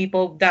Sami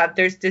people, that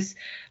there's this,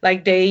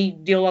 like, they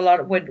deal a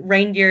lot with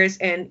reindeers,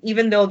 and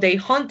even though they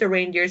hunt the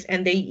reindeers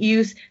and they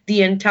use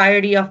the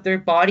entirety of their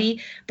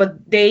body,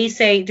 but they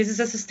say this is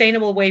a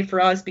sustainable way for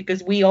us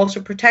because we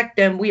also protect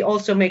them, we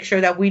also make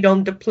sure that we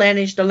don't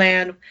deplenish the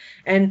land,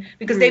 and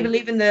because they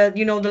believe in the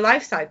the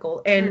life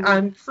cycle. And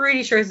I'm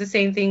pretty sure it's the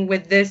same thing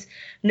with this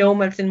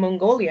nomads in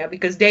Mongolia,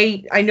 because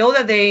I know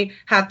that they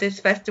have this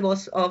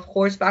festivals of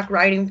horseback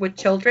riding with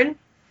children,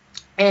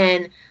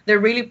 and they're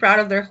really proud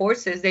of their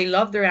horses. They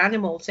love their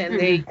animals, and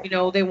they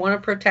they want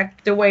to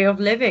protect the way of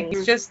living.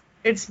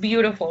 It's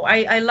beautiful.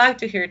 I like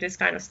to hear this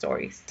kind of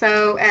stories.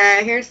 So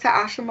here's to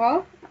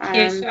Ashenwall.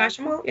 Here's to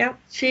Ashenwall. Yeah.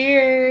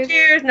 Cheers.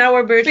 Cheers. Now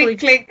we're virtually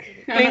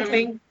clink.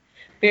 Clink.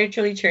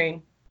 Virtually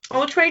cheering.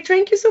 Oh, Trey,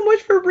 thank you so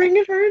much for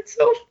bringing her. It's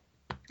so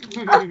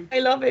I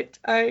love it.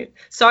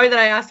 Sorry that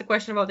I asked a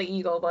question about the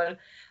eagle, but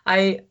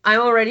I'm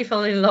already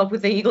falling in love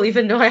with the eagle,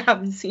 even though I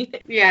haven't seen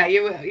it. Yeah,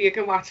 you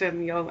can watch it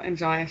and you'll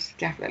enjoy it,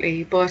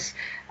 definitely. But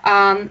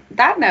on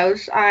that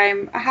note,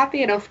 I'm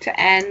happy enough to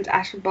end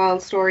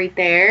Ashenwall's story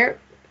there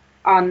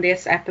on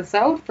this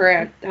episode.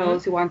 For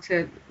those who want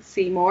to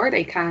see more,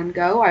 they can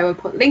go. I will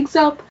put links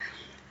up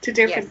to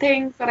different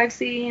things that I've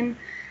seen,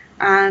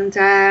 and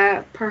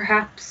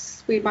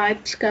perhaps we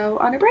might go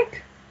on a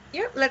break.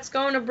 Yeah, let's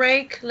go on a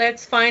break.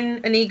 Let's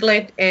find an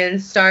eaglet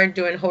and start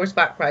doing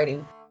horseback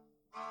riding.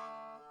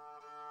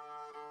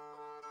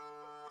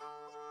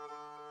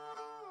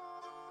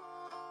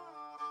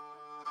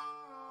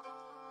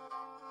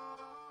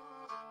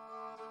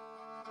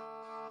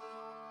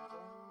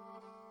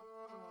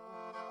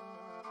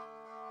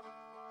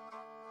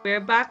 We're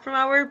back from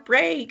our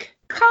break.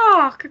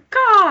 caw,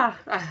 caw.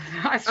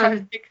 I was trying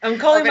to think I'm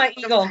calling of my it.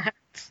 eagle.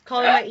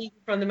 Calling my eagle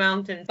from the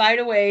mountains. By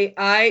the way,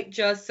 I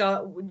just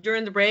saw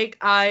during the break,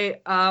 I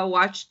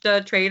watched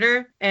the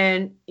trailer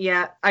and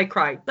yeah, I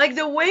cried. Like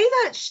the way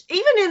that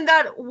even in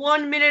that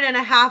 1 minute and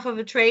a half of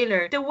a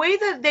trailer, the way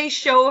that they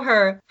show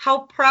her how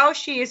proud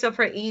she is of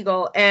her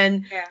eagle,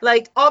 and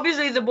like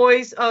obviously the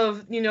voice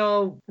of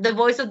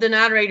the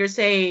narrator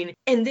saying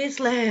in this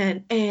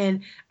land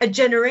and a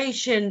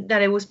generation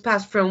that it was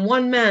passed from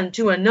one man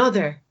to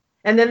another,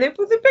 and then they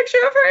put the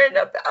picture of her in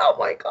the, oh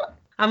my god.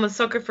 I'm a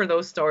sucker for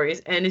those stories,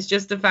 and it's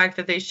just the fact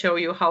that they show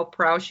you how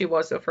proud she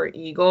was of her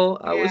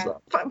eagle. I was.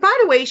 By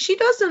the way, she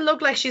doesn't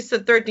look like she's a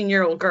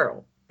 13-year-old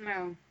girl.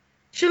 No.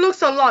 She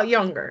looks a lot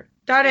younger.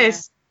 That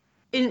is,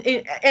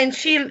 and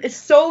she is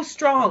so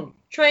strong.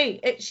 She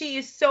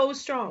is so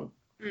strong.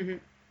 Mm-hmm.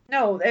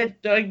 No,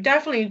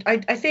 definitely. I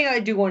think I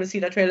do want to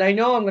see that trailer. I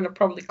know I'm gonna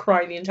probably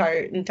cry the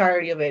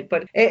entirety of it,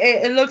 but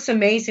it looks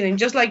amazing, and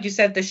just like you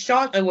said, the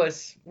shot, it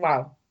was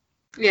wow.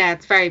 Yeah,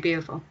 it's very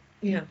beautiful.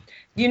 Yeah.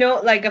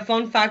 Like a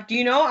fun fact,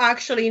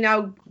 actually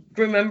now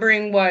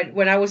remembering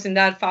when I was in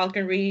that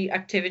falconry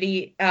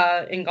activity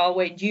in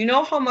Galway, do you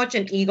know how much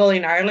an eagle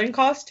in Ireland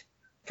cost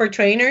for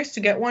trainers to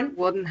get one?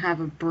 Wouldn't have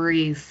a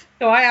breeze.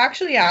 So I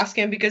actually asked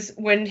him because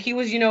when he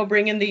was,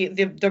 bringing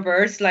the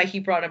birds, like he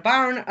brought a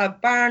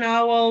barn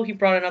owl, he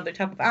brought another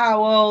type of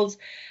owls,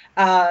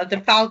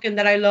 the falcon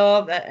that I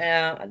love,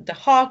 the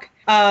hawk,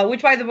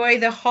 which by the way,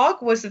 the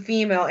hawk was a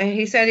female, and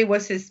he said it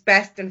was his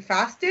best and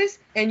fastest.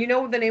 And you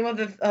know what the name of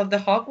the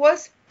hawk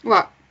was?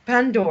 What?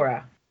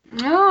 Pandora.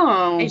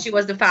 Oh. And she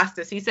was the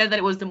fastest. He said that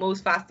it was the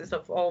most fastest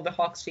of all the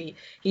hawks he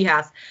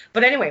has.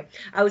 But anyway,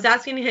 I was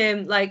asking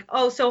him like,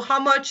 oh, so how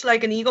much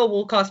like an eagle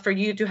will cost for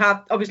you to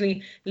have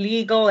obviously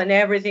legal and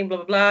everything, blah,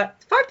 blah, blah.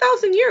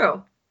 5,000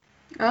 euro.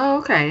 Oh,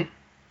 okay.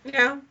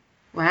 Yeah.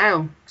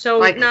 Wow. So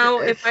like,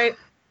 now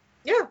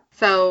yeah.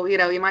 So,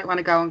 you might want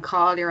to go and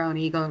call your own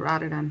eagle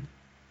rather than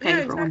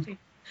pay for one.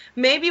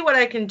 Maybe what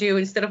I can do,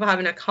 instead of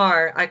having a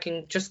car, I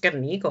can just get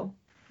an eagle.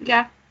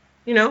 Yeah.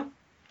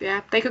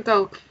 Yeah, they could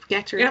go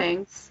get your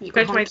things. You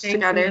could hunt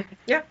together.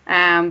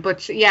 Yeah.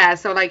 But yeah,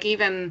 so like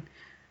even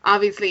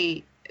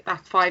obviously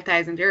that's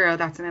 5,000 euro.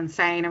 That's an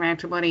insane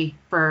amount of money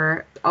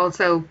for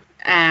also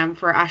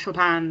for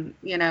Ashkelpan,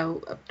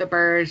 the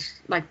bird,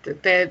 like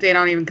they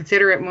don't even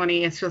consider it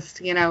money. It's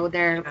just,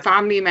 their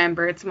family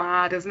member. It's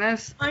mad, isn't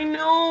it? I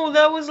know.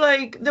 That was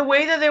like the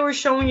way that they were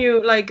showing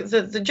you, like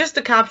just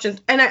the captions.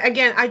 And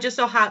I just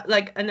saw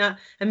like a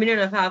minute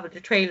and a half of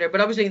the trailer,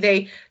 but obviously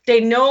they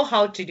know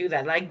how to do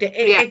that. Like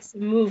it's a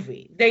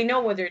movie. They know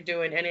what they're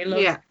doing, and it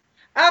looks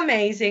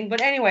amazing. But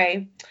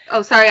anyway.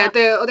 Oh, sorry.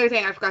 The other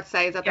thing I forgot to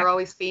say is that they're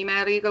always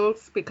female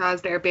eagles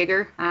because they're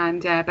bigger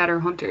and better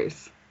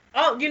hunters.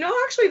 Oh,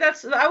 actually,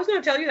 I was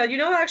going to tell you that,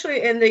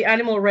 actually, in the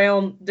animal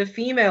realm, the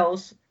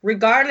females,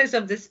 regardless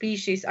of the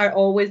species, are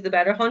always the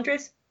better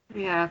hunters.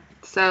 Yeah.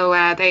 So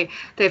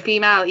the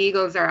female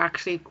eagles are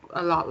actually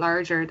a lot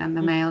larger than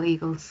the male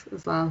eagles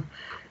as well.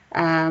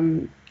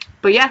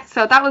 But yeah,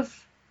 so that was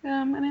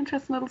an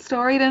interesting little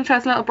story, an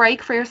interesting little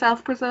break for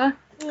yourself, Priscilla.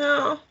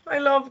 No, I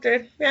loved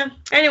it. Yeah.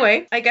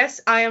 Anyway, I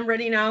guess I am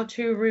ready now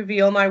to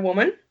reveal my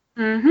woman.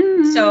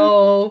 Mm-hmm.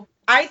 So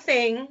I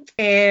think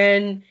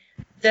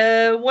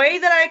the way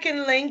that I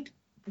can link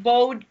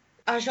both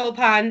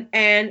Ashkelpan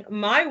and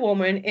my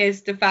woman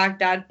is the fact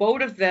that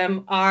both of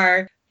them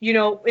are,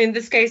 in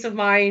this case of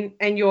mine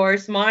and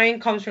yours,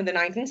 mine comes from the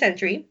 19th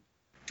century.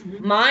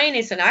 Mm-hmm. Mine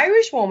is an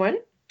Irish woman.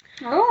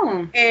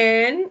 Oh.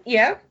 And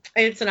yeah,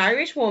 it's an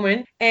Irish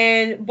woman.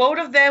 And both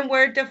of them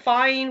were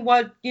defying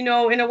what, in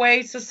a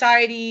way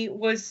society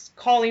was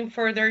calling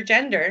for their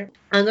gender.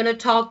 I'm going to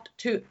talk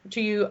to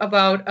you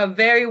about a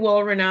very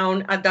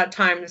well-renowned at that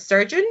time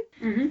surgeon.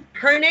 Mm-hmm.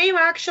 Her name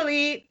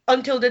actually,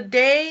 until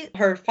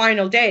her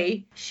final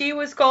day, she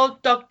was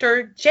called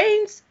Dr.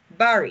 James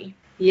Barry.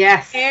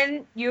 Yes.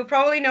 And you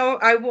probably know,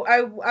 I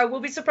will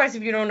be surprised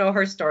if you don't know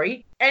her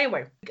story.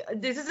 Anyway,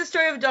 this is the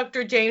story of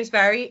Dr. James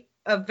Barry,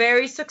 a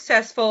very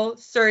successful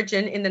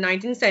surgeon in the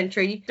 19th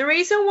century. The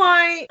reason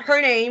why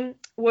her name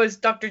was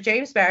Dr.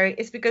 James Barry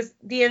is because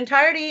the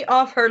entirety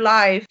of her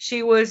life,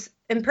 she was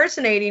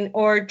impersonating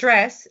or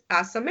dressed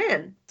as a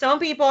man. Some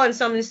people and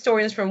some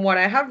historians from what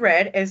I have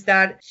read is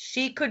that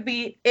she could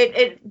be,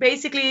 it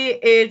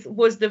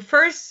was the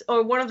first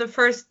or one of the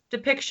first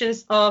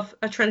depictions of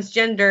a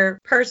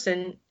transgender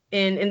person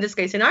in this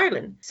case in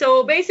Ireland.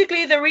 So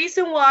basically the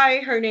reason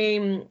why her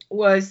name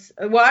was,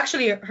 well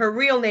actually her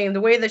real name, the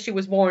way that she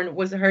was born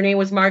was, her name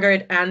was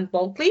Margaret Ann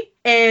Bulkley.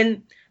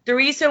 And the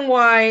reason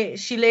why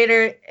she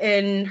later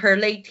in her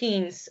late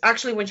teens,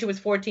 actually when she was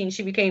 14,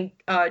 she became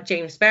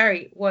James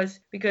Barry,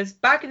 was because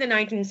back in the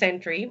 19th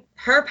century,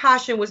 her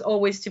passion was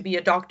always to be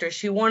a doctor.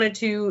 She wanted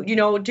to,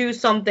 do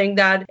something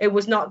that it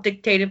was not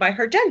dictated by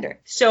her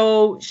gender.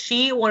 So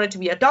she wanted to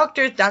be a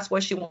doctor. That's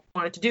what she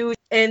wanted to do.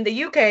 In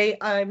the UK,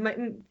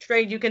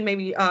 Trade, you can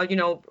maybe,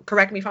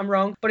 correct me if I'm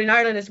wrong, but in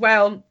Ireland as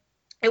well,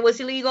 It was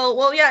illegal.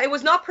 Well, yeah, it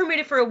was not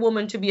permitted for a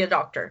woman to be a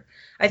doctor.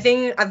 I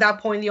think at that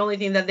point, the only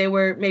thing that they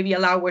were maybe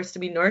allowed was to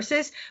be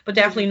nurses, but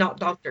definitely not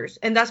doctors.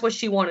 And that's what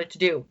she wanted to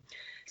do.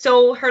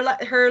 So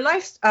her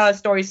life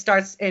story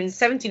starts in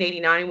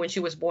 1789 when she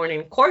was born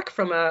in Cork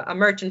from a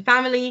merchant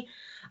family.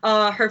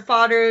 Her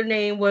father's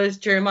name was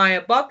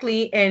Jeremiah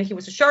Buckley, and he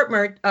was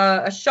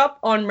a shop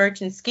on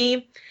merchant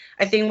scheme.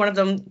 I think one of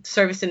them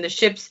servicing the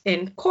ships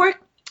in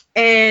Cork.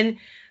 And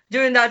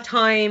during that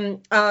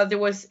time, there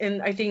was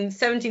I think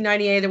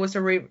 1798, there was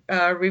a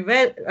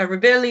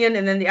rebellion,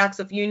 and then the Acts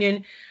of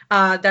Union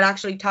that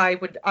actually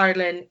tied with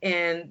Ireland,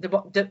 and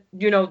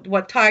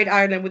what tied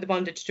Ireland with the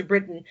bondage to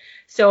Britain.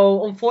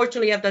 So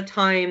unfortunately, at that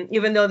time,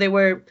 even though they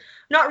were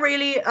not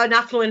really an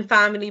affluent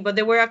family, but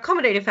they were an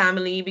accommodated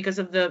family because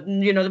of the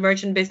the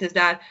merchant business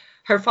that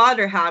her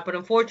father had. But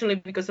unfortunately,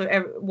 because of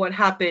what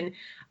happened,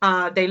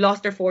 they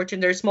lost their fortune,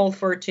 their small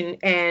fortune,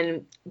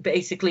 and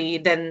basically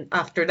then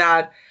after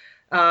that,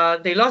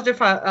 they lost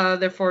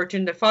their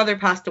fortune. Their father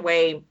passed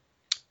away,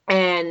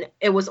 and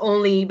it was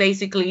only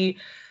basically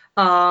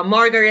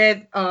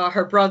Margaret,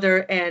 her brother,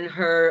 and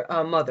her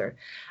mother.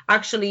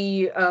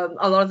 Actually, a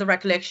lot of the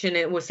recollection,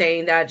 it was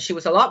saying that she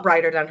was a lot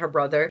brighter than her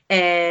brother,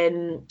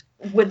 and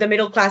with the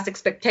middle class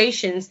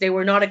expectations, they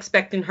were not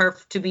expecting her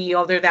to be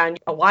other than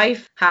a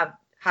wife,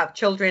 have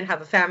children,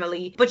 have a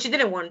family, but she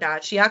didn't want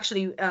that. She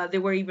actually, there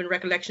were even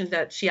recollections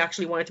that she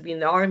actually wanted to be in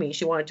the army.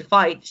 She wanted to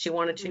fight. She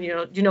wanted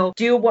to,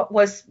 do what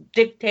was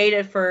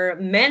dictated for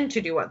men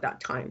to do at that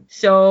time.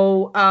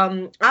 So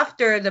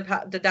after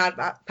the dad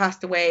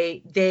passed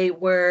away, they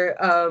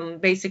were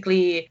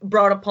basically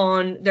brought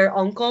upon their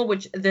uncle,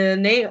 which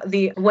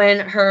when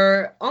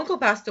her uncle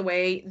passed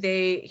away,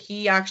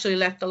 he actually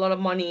left a lot of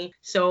money.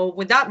 So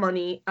with that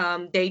money,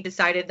 they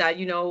decided that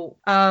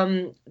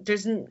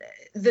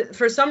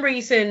for some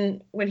reason,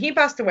 when he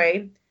passed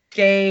away,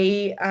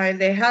 they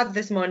had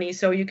this money,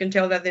 so you can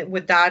tell that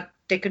with that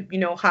they could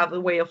have a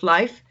way of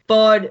life.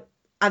 But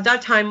at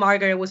that time,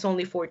 Margaret was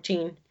only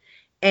 14,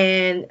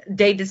 and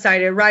they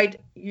decided, right,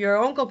 your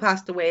uncle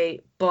passed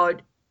away,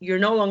 but you're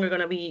no longer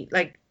gonna be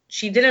like.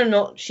 She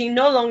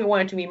no longer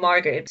wanted to be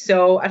Margaret.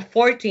 So at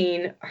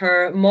 14,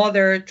 her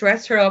mother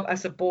dressed her up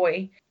as a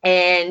boy,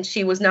 and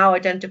she was now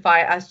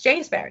identified as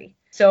James Barry.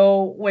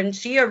 So when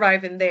she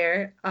arrived in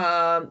there,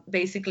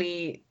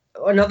 basically,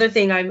 another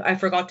thing I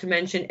forgot to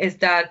mention is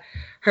that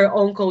her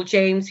uncle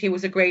James, he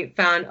was a great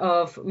fan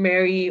of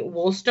Mary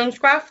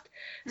Wollstonecraft.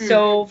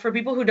 So for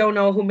people who don't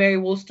know who Mary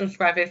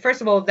Wollstonecraft is,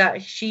 first of all,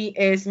 that she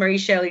is Mary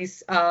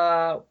Shelley's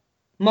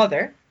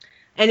mother.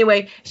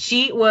 Anyway,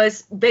 she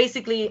was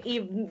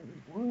basically,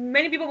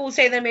 many people will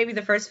say that maybe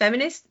the first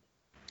feminist,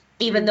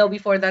 even though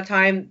before that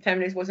time,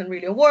 feminist wasn't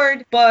really a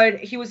word. But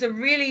he was a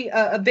really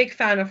a big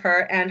fan of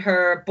her and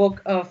her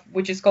book,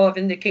 which is called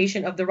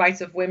Vindication of the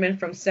Rights of Women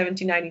from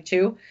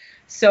 1792.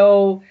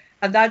 So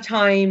at that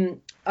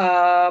time,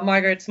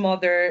 Margaret's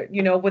mother,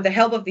 with the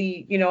help of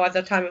at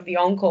that time of the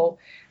uncle,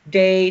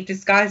 they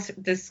disguise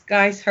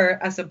her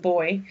as a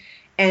boy,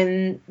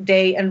 and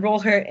they enroll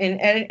her in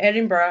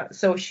Edinburgh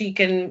so she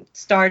can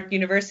start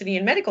university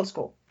and medical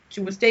school. She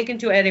was taken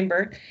to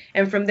Edinburgh,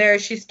 and from there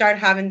she started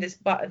having this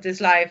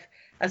life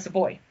as a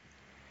boy.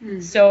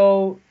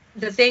 So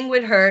the thing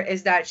with her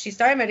is that she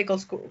started medical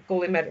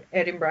school in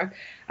Edinburgh.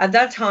 At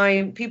that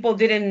time, people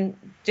didn't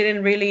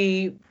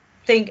really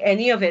think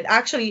any of it.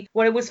 Actually,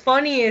 what was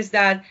funny is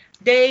that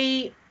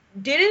they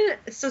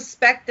didn't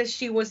suspect that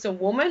she was a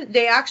woman.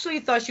 They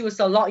actually thought she was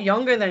a lot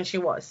younger than she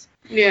was.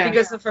 Yeah.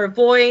 Because of her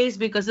voice,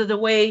 because of the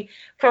way,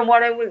 from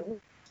what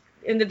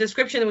in the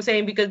description it was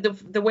saying, because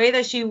the way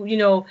that she,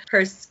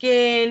 her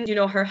skin,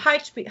 her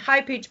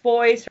high-pitched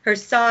voice, her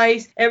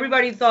size,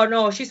 everybody thought,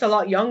 no, she's a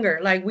lot younger.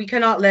 Like, we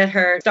cannot let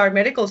her start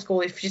medical school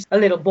if she's a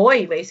little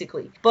boy,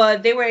 basically.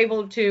 But they were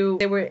able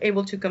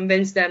to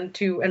convince them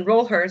to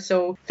enroll her.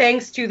 So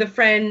thanks to the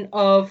friend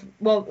of,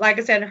 well, like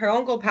I said, her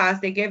uncle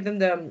passed. They gave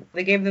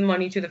them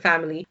money to the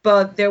family.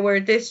 But there were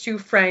these two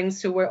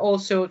friends who were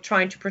also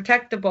trying to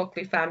protect the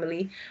Buckley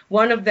family.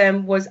 One of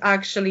them was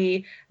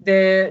actually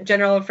the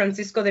General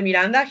Francisco de Miranda.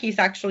 He's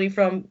actually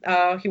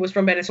he was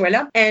from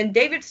Venezuela, and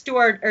David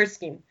Stuart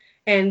Erskine.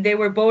 And they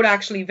were both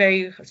actually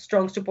very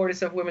strong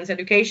supporters of women's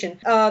education.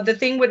 The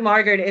thing with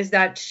Margaret is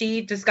that she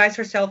disguised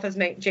herself as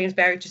James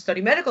Barry to study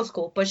medical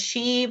school, but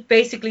she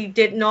basically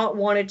did not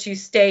want to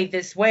stay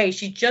this way.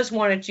 She just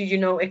wanted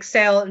to,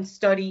 excel and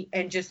study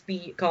and just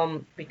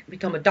become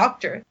a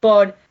doctor.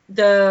 But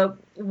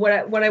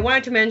what I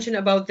wanted to mention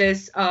about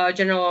this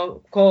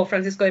General called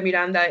Francisco de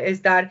Miranda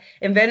is that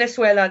in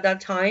Venezuela at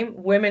that time,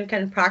 women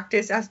can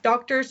practice as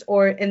doctors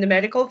or in the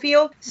medical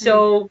field.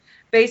 So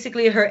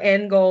basically her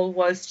end goal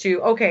was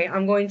to, okay,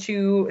 I'm going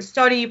to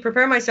study,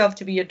 prepare myself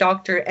to be a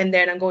doctor, and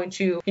then I'm going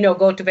to,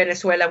 go to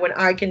Venezuela when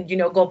I can,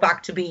 go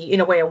back to be, in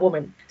a way, a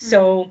woman.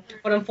 So,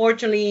 but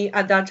unfortunately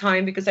at that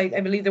time, because I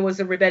believe there was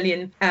a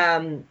rebellion,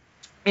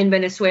 in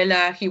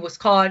Venezuela. He was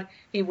caught.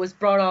 He was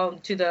brought on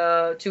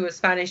to a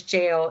Spanish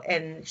jail,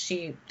 and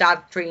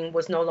that dream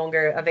was no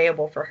longer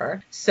available for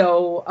her.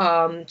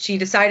 So she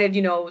decided,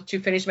 to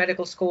finish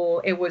medical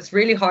school. It was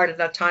really hard at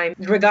that time,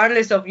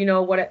 regardless of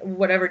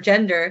whatever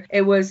gender.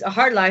 It was a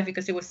hard life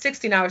because it was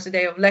 16 hours a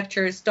day of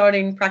lectures,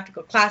 studying,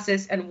 practical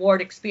classes, and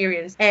ward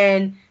experience.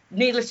 And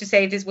needless to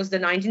say, this was the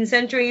 19th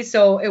century,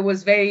 so it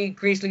was very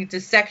grisly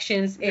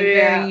dissections in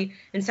very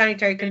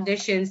insanitary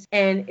conditions,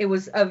 and it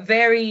was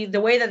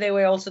the way that they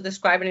were also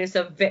describing it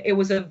it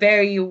was a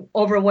very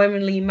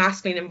overwhelmingly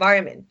masculine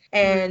environment.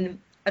 And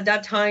at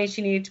that time,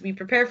 she needed to be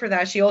prepared for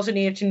that. She also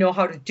needed to know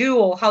how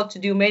to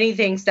do many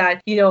things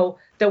that,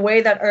 the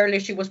way that earlier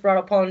she was brought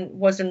upon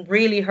wasn't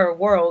really her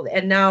world.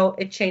 And now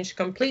it changed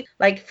completely.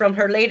 Like from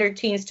her later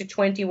teens to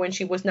 20, when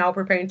she was now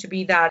preparing to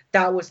be that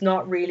was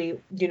not really,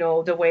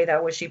 the way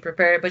that was she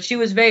prepared. But she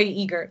was very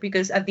eager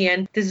because at the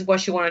end, this is what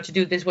she wanted to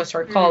do. This was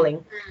her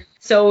calling.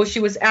 So she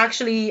was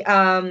actually,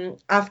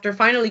 after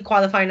finally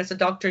qualifying as a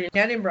doctor in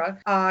Edinburgh,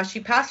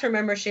 she passed her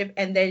membership,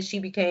 and then she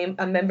became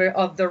a member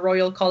of the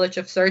Royal College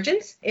of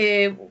Surgeons.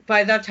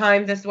 By that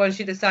time, that's when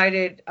she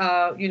decided,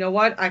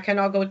 I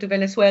cannot go to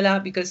Venezuela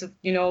because of,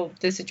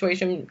 the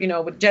situation,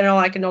 with general,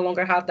 I can no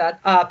longer have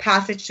that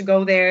passage to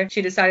go there.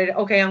 She decided,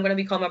 okay, I'm going to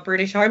become a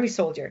British Army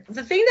soldier.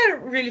 The thing that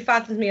really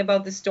fascinates me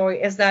about this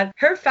story is that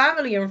her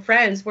family and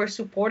friends were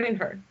supporting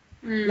her.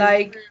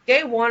 Like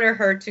they wanted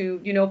her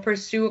to,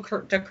 pursue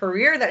the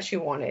career that she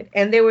wanted.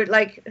 And they were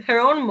like, her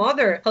own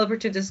mother helped her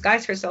to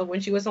disguise herself when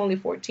she was only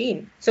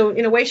 14. So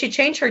in a way, she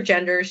changed her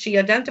gender. She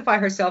identified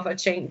herself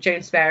as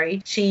James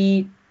Barry.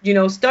 She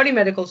studied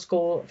medical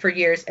school for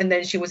years, and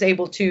then she was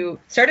able to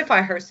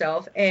certify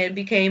herself and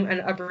became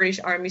a British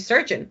Army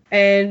surgeon.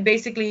 And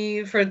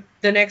basically for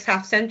the next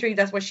half century,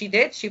 that's what she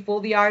did. She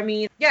fought the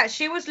army. Yeah,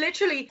 she was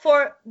literally,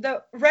 for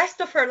the rest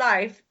of her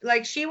life,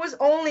 like she was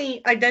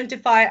only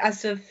identified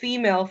as a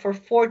female for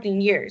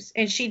 14 years.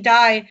 And she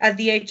died at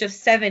the age of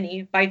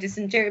 70 by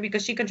dysentery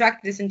because she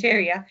contracted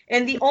dysentery.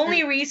 And the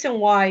only reason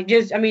why,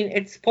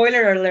 it's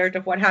spoiler alert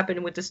of what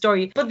happened with the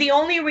story, but the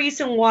only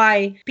reason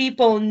why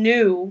people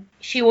knew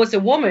she was a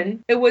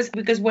woman, it was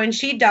because when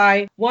she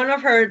died, one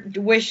of her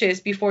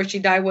wishes before she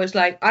died was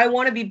like, I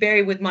want to be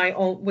buried with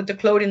the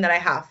clothing that I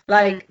have.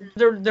 Like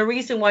the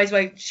reason why is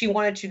like she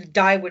wanted to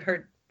die with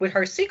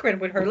her secret,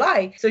 with her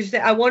lie. So she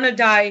said, I want to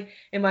die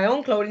in my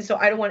own clothing, so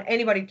I don't want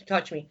anybody to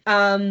touch me.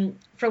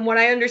 From what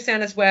I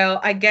understand as well,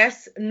 I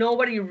guess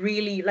nobody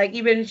really, like,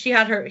 even she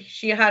had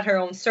her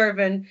own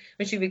servant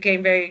when she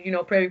became very,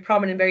 very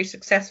prominent, very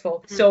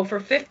successful. So for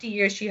 50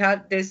 years, she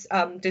had this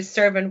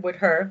servant with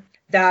her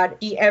that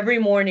every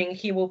morning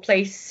he will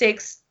place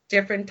 6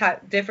 different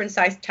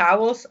sized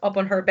towels up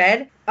on her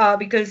bed,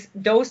 because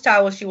those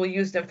towels, she will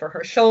use them for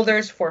her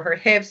shoulders, for her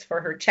hips, for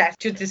her chest,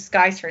 to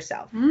disguise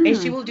herself. And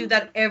she will do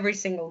that every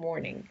single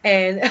morning.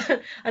 And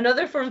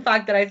another fun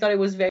fact that I thought it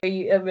was very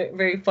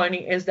very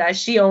funny is that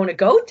she owned a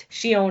goat,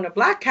 she owned a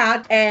black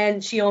cat,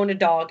 and she owned a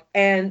dog.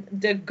 And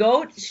the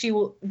goat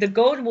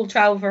will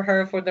travel for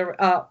her for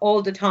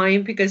all the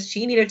time because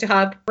she needed to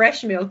have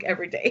fresh milk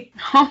every day.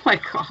 Oh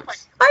my gosh.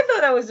 I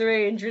thought that was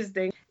very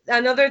interesting.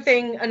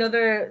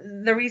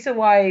 The reason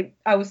why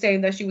I was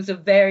saying that she was a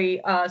very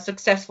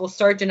successful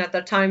surgeon at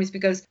that time is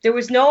because there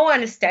was no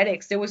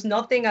anesthetics. There was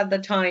nothing at the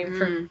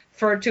time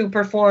to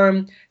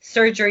perform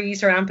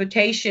surgeries or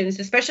amputations,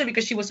 especially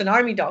because she was an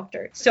army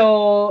doctor.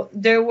 So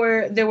there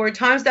were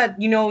times that,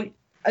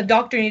 a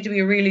doctor needed to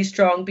be really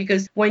strong,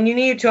 because when you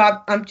needed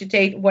to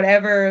amputate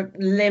whatever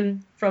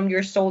limb from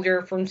your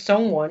soldier, from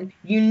someone,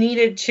 you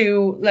needed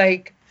to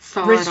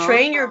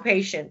restrain your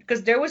patient,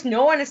 because there was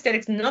no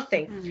anesthetics,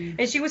 nothing.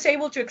 And she was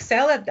able to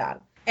excel at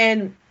that.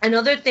 And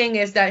another thing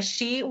is that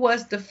she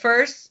was the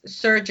first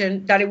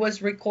surgeon that it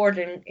was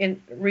recorded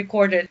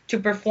to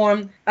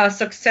perform a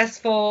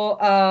successful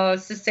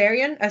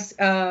cesarean,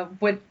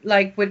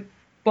 with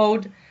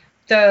both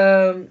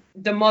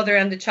the mother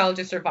and the child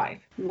to survive.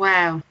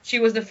 Wow. She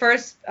was the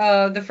first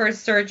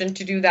surgeon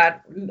to do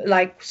that,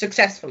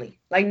 successfully.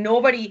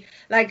 Nobody,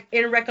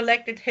 in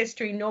recollected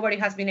history, nobody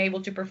has been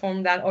able to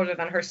perform that other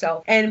than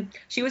herself. And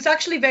she was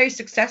actually very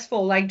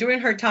successful, during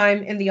her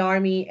time in the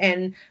army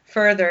and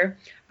further,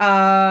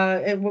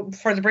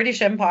 for the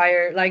British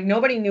Empire.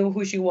 Nobody knew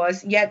who she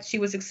was, yet she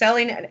was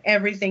excelling at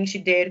everything she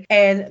did.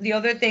 And the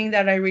other thing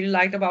that I really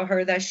liked about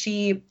her, that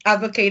she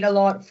advocated a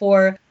lot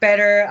for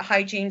better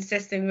hygiene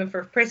system, even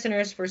for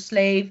prisoners, for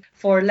slaves,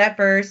 for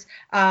lepers.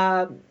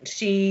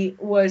 She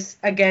was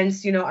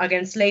against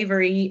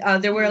slavery.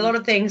 There were a lot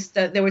of things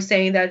that they were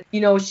saying that,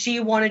 she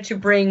wanted to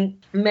bring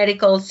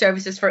medical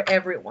services for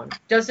everyone.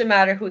 Doesn't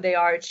matter who they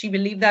are. She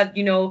believed that,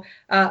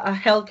 a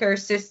healthcare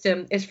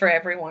system is for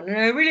everyone. And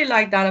I really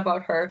like that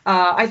about her.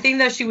 I think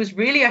that she was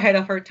really ahead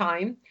of her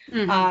time.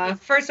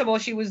 First of all,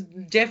 she was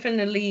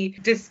definitely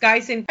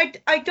disguising.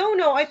 I don't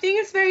know. I think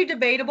it's very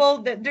debatable.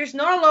 That there's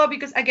not a lot,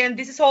 because again,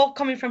 this is all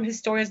coming from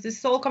historians. This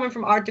is all coming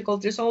from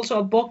articles. There's also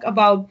a book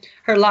about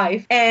her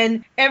life,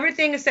 and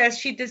everything says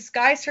she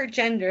disguised her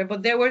gender.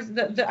 But there was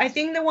I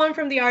think the one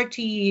from the RT,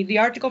 the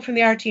article from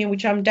the RT, in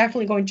which I'm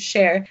definitely going to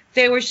share.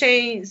 They were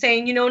saying,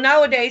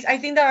 nowadays, I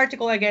think the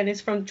article again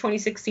is from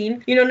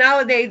 2016.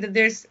 Nowadays that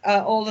there's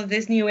all of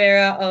this new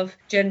era of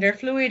gender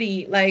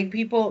fluidity, like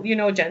people,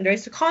 gender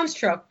is a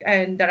construct,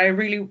 and that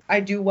I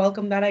do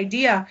welcome that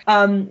idea.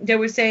 They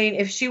were saying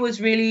if she was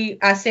really,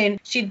 as in,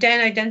 she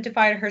then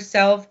identified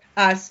herself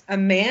as a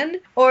man,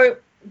 or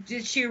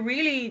did she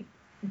really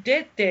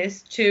did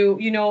this to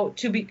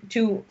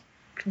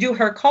do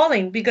her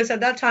calling, because at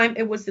that time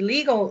it was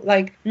illegal.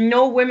 Like,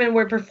 no women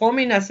were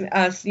performing as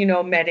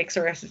medics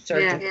or as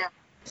surgeons. Yeah.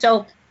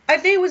 So I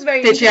think it was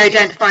very. Did she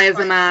identify as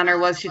a man, or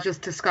was she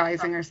just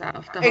disguising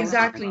herself?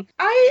 Exactly.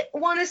 I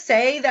want to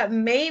say that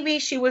maybe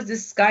she was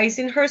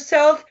disguising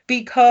herself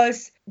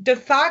because the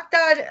fact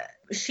that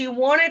she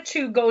wanted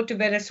to go to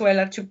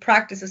Venezuela to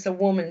practice as a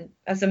woman,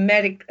 as a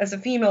medic, as a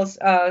female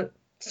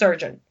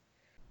surgeon.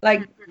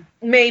 Like,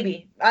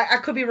 maybe I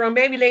could be wrong.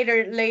 Maybe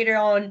later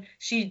on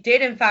she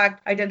did in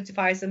fact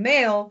identify as a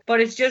male.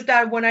 But it's just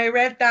that when I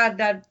read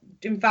that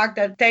in fact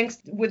that thanks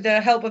with the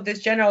help of this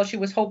general, she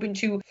was hoping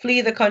to flee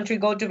the country,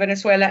 go to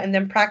Venezuela, and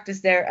then practice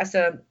there as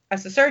a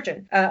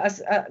surgeon, as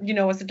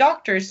a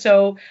doctor.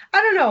 So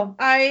I don't know.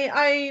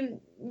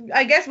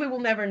 I guess we will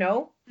never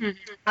know.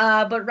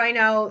 But right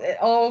now,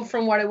 all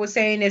from what I was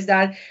saying is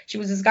that she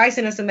was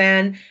disguising as a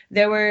man.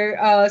 There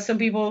were some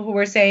people who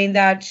were saying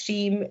that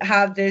she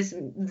had this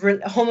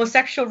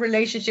homosexual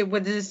relationship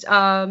with this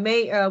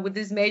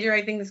major.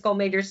 I think it's called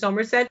Major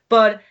Somerset.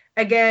 But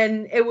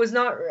again, it was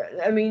not.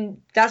 I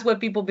mean, that's what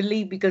people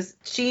believe, because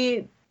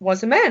she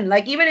was a man.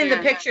 Like, even in the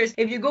pictures,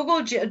 if you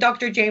Google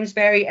Dr. James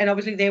Berry, and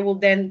obviously they will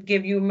then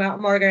give you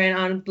Margaret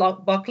Ann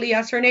Buckley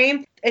as her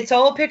name, it's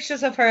all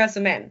pictures of her as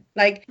a man.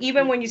 Like,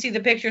 even when you see the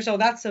pictures,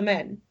 that's a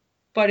man.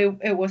 But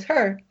it was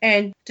her.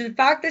 And the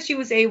fact that she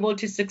was able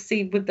to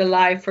succeed with the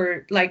life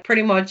for like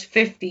pretty much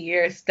 50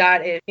 years,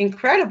 that is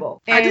incredible.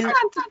 And I just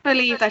can't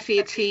believe that she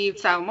achieved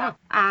so much,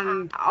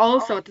 and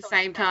also at the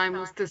same time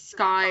was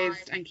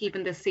disguised and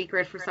keeping this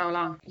secret for so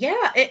long.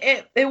 Yeah,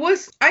 it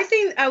was, I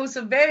think it was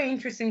a very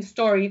interesting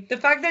story. The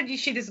fact that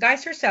she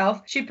disguised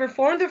herself, she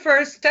performed the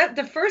first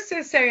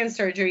cesarean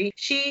surgery.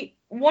 She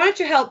wanted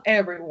to help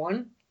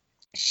everyone.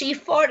 She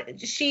fought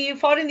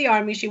in the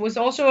army. She was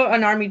also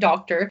an army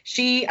doctor.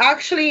 She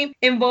actually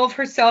involved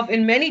herself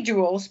in many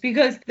duels,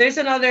 because there's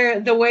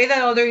the way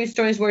that other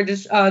historians were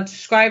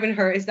describing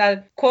her is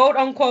that, quote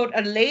unquote,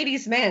 a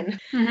ladies' man.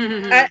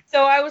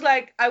 So I was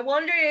like, I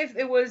wonder if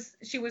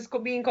she was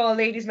being called a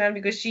ladies' man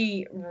because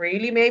she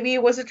really maybe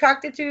was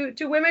attracted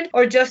to women,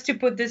 or just to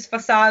put this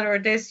facade, or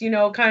this,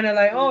 kind of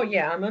like, oh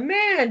yeah, I'm a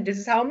man. This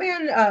is how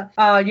men,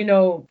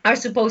 are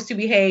supposed to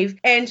behave.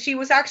 And she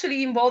was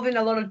actually involved in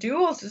a lot of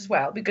duels as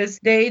well, because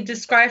they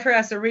describe her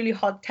as a really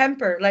hot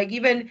temper. Like,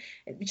 even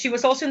she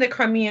was also in the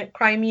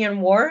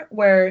Crimean War,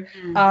 where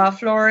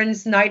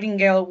Florence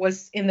Nightingale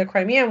was in the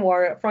Crimean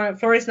War.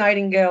 Florence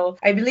Nightingale,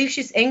 I believe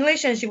she's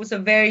English, and she was a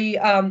very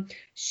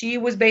she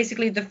was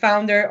basically the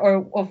founder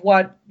of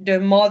what the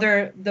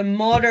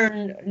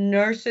modern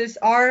nurses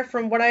are,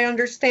 from what I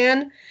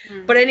understand.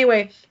 But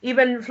anyway,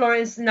 even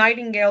Florence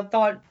Nightingale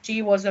thought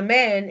she was a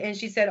man, and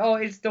she said, oh,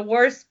 it's the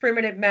worst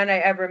primitive man I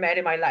ever met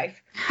in my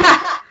life.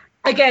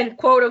 Again,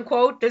 quote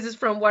unquote, this is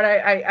from what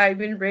I've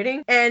been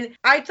reading. And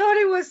I thought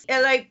it was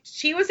like,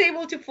 she was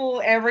able to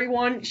fool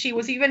everyone. She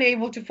was even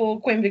able to fool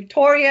Queen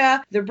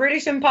Victoria, the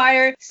British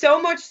Empire,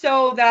 so much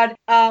so that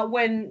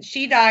when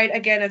she died,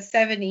 again at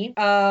 70,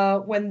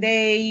 when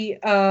they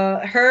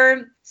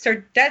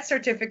her death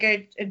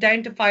certificate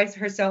identifies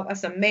herself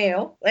as a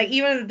male. Like,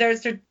 even their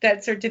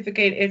death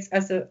certificate is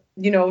as a,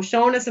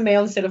 shown as a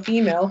male instead of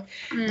female.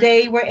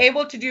 They were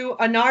able to do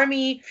an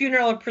army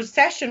funeral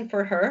procession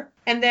for her.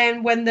 And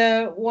then when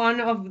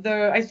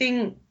I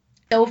think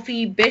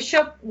Sophie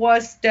Bishop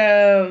was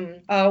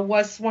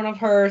one of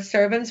her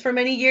servants for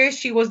many years.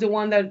 She was the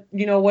one that,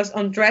 was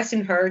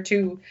undressing her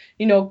to,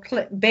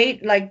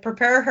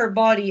 prepare her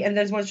body. And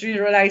then when she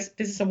realized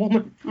this is a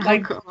woman,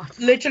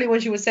 literally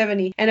when she was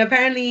 70. And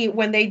apparently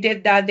when they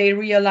did that, they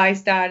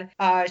realized that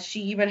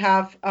she even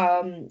have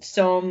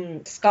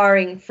some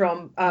scarring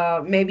from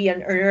maybe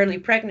an early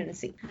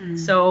pregnancy.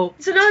 So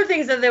it's another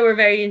thing that they were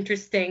very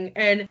interesting.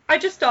 And I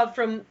just thought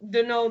from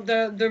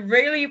the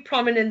really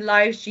prominent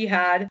life she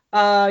had,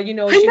 I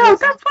know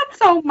that's what's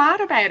so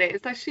mad about it,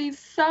 is that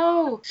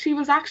she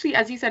was actually,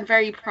 as you said,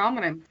 very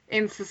prominent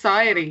in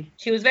society.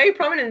 She was very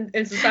prominent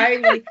in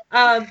society.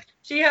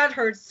 She had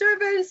her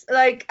servants,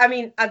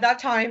 at that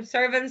time,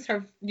 servants,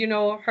 her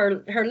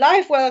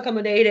life well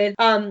accommodated.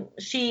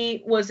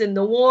 She was in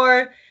the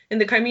war, in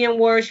the Crimean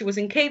War. She was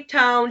in Cape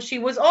Town. She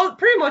was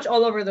pretty much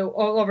all over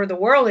the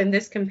world in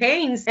these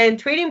campaigns and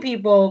treating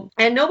people,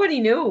 and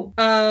nobody knew.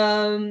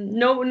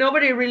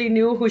 Nobody really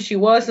knew who she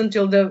was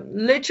until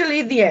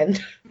literally the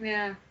end.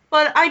 Yeah.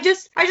 But I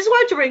just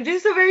wanted to bring,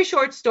 this is a very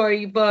short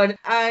story, but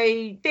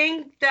I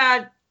think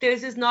that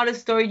this is not a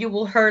story you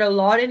will hear a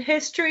lot in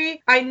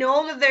history. I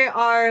know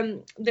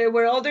that there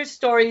were other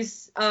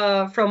stories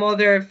from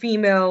other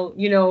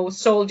female,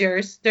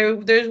 soldiers. There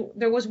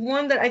was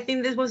one that I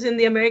think this was in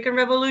the American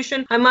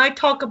Revolution. I might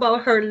talk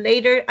about her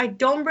later. I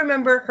don't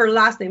remember her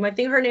last name. I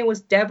think her name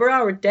was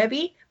Deborah or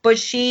Debbie, but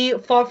she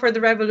fought for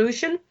the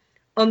revolution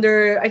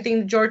under, I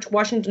think, George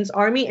Washington's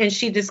army, and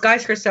she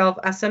disguised herself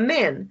as a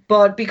man.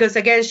 But because,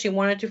 again, she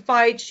wanted to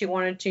fight, she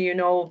wanted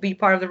to, be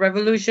part of the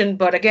revolution.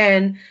 But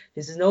again,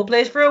 this is no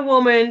place for a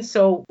woman.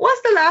 So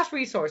what's the last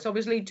resource?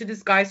 Obviously, to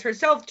disguise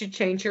herself, to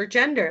change her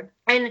gender.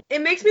 And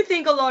it makes me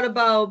think a lot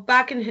about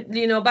back in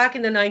the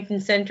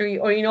 19th century,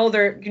 or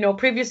other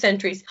previous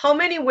centuries, how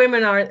many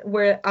women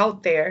were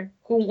out there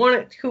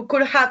who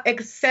could have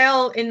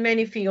excelled in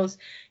many fields.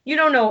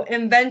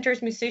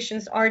 Inventors,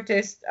 musicians,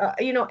 artists,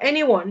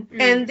 anyone.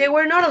 And they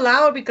were not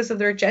allowed because of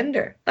their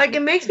gender. Like,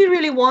 it makes me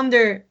really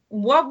wonder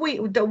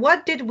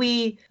what did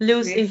we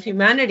lose in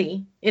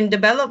humanity, in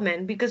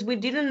development, because we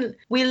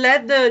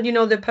let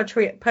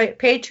the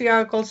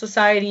patriarchal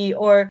society,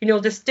 or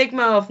the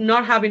stigma of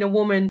not having a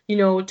woman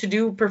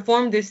to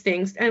perform these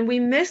things, and we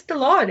missed a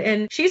lot.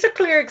 And she's a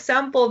clear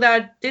example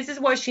that this is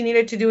what she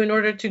needed to do in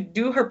order to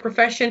do her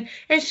profession,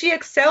 and she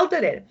excelled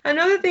at it.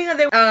 Another thing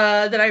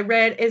that I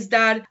read is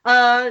that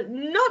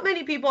not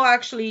many people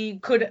actually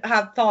could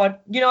have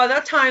thought, at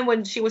that time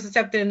when she was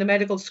accepted in the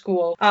medical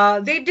school,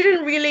 they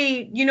didn't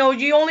really,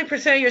 you only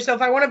present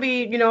yourself, I want to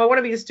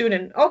be a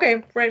student.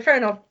 Okay, right, fair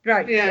enough,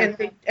 right. Yeah.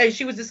 And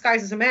she was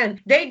disguised as a man.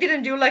 They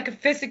didn't do like a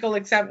physical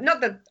exam. Not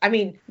that,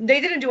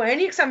 they didn't do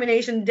any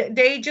examination.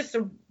 They just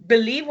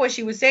believe what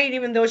she was saying,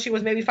 even though she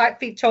was maybe 5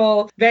 feet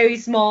tall, very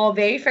small,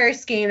 very fair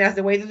skin, as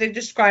the way that they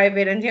describe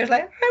it. And he was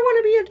like, I want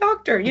to be a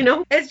doctor,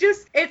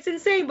 it's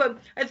insane. But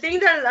I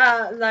think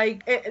that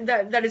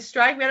that it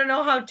strikes me. I don't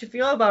know how to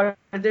feel about it.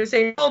 They're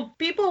saying,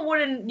 people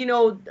wouldn't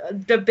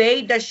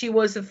debate that she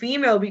was a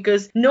female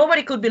because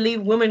nobody could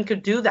believe women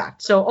could do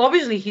that. So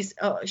obviously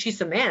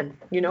she's a man,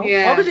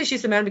 Yeah. Obviously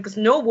she's a man, because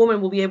no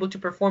woman will be able to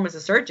perform as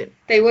a surgeon.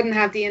 They wouldn't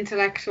have the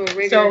intellectual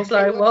rigor. So it's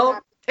like, well,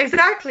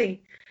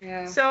 exactly.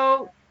 Yeah.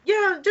 So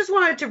yeah, just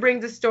wanted to bring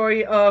the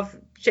story of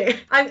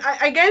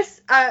I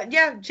guess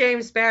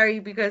James Barry,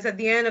 because at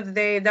the end of the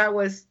day, that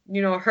was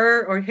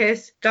her or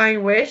his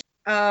dying wish.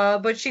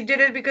 But she did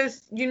it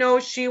because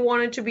she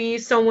wanted to be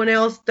someone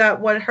else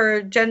that what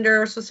her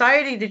gender or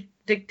society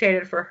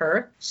dictated for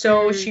her.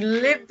 So she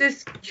lived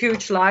this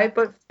huge life,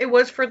 but it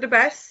was for the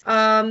best.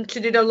 She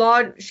did a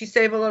lot. She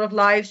saved a lot of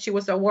lives. She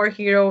was a war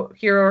hero,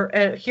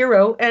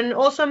 and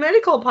also a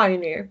medical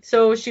pioneer.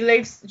 So she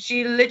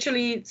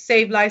literally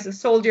saved lives of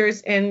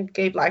soldiers and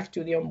gave life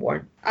to the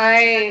unborn.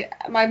 My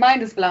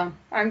mind is blown.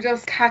 I'm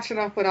just catching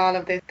up with all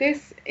of this.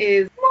 This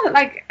is,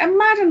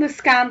 imagine the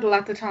scandal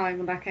at the time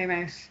when that came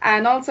out.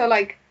 And also,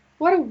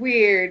 what a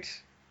weird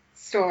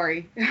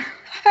story.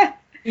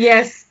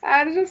 Yes.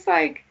 And just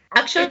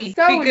actually, it's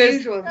so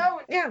unusual.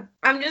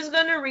 I'm just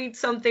gonna read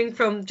something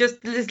from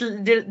just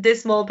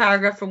this small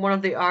paragraph from one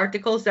of the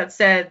articles that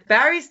said,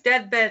 Barry's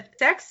deathbed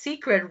sex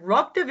secret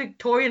rocked the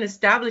Victorian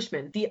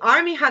establishment. The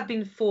army had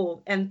been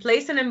fooled and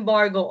placed an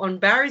embargo on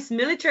Barry's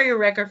military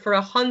record for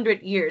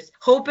 100 years,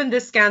 hoping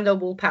this scandal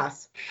will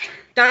pass.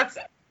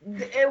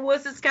 It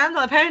was a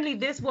scandal. Apparently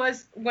this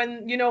was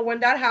when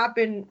that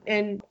happened,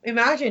 and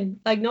imagine,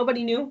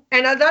 nobody knew.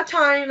 And at that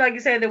time, like I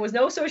said, there was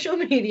no social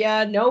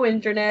media, no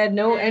internet,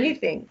 no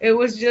anything. It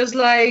was just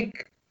a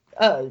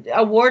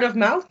word of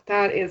mouth.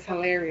 That is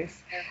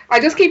hilarious. I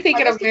just keep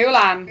thinking of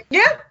Mulan.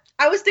 Yeah,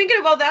 I was thinking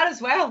about that as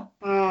well.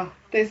 Oh,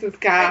 this is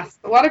gas.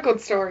 What a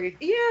good story.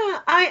 Yeah,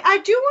 I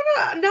do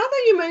want to, now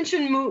that you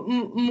mentioned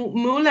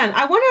Mulan,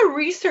 I want to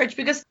research,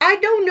 because I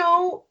don't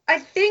know. I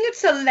think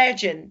it's a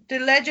legend. The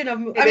legend of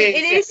Mulan.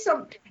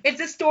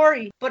 It's a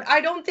story, but I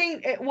don't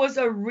think it was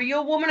a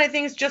real woman. I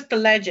think it's just a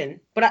legend,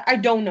 but I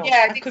don't know.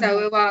 Yeah, I think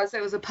so.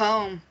 It was a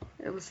poem.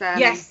 It was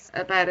yes,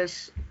 about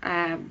it,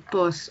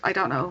 but I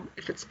don't know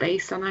if it's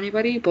based on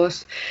anybody.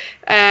 But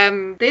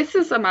this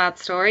is a mad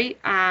story,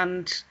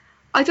 and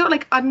I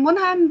don't on one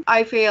hand,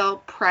 I feel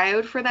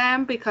proud for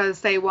them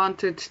because they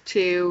wanted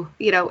to,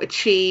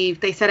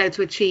 they set out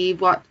to achieve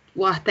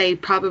what they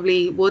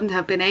probably wouldn't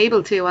have been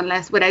able to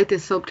without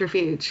this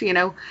subterfuge,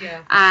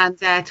 and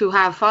to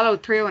have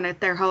followed through on it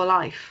their whole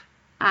life.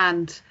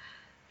 And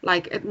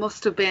it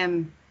must have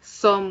been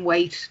some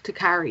weight to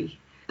carry.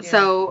 Yeah.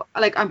 So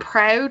I'm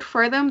proud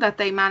for them that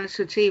they managed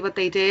to achieve what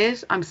they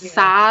did. I'm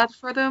sad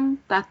for them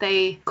that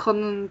they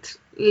couldn't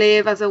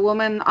live as a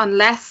woman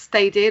unless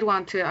they did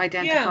want to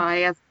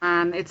identify as a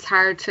man. It's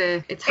hard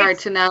to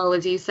know,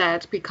 as you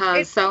said,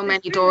 because so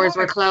many doors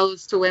were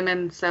closed to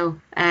women. So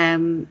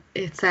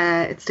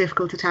it's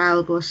difficult to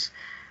tell, but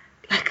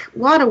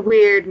what a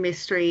weird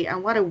mystery,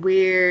 and what a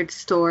weird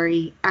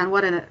story, and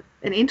what an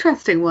an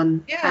interesting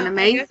one and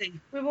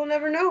amazing. We will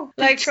never know.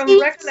 Like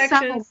from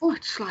recollections. So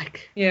much,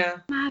 like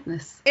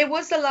madness. It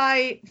was a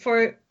lie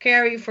for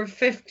Carrie for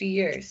 50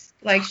 years.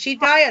 Like she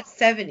died at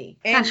 70.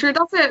 And sure,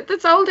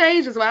 that's old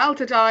age as well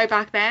to die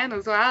back then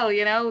as well.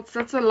 You know,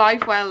 that's a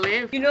life well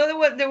lived. You know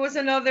what? There was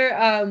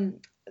another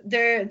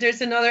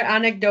there's another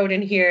anecdote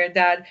in here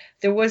that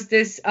there was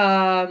this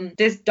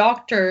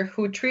doctor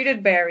who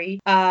treated Barry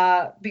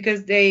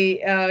because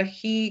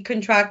they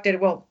contracted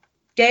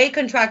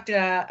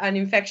an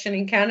infection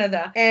in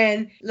Canada,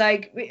 and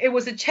like it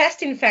was a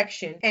chest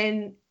infection,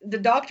 and the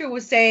doctor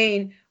was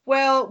saying,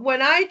 well,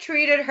 when I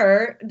treated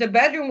her, the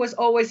bedroom was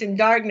always in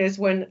darkness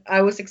when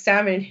I was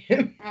examining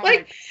him.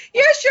 Yeah,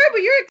 sure,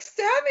 but you're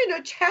examining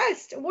a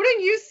chest.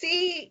 Wouldn't you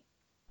see?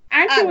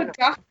 Aren't you a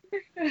doctor?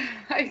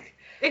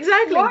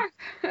 Exactly.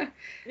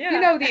 You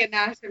know the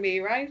anatomy,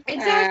 right?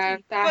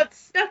 Exactly.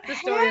 That's the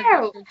story.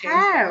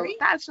 How?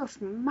 That's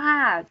just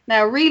mad.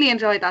 Now, I really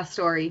enjoyed that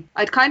story.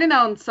 I'd kind of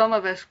known some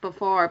of it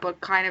before, but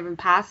kind of in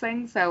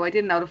passing, so I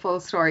didn't know the full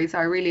story, so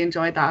I really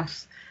enjoyed that.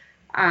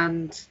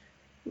 And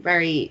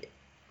very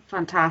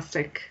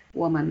fantastic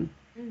woman.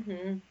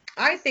 Mm-hmm.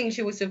 I think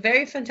she was a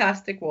very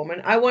fantastic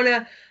woman. I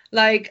was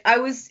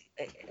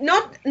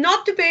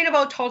not debating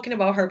about talking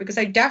about her, because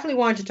I definitely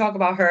wanted to talk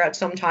about her at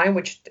some time,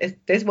 which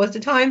this was the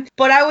time.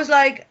 But I was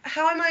like,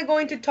 how am I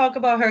going to talk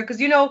about her? Because,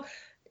 you know,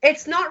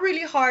 it's not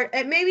really hard.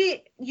 And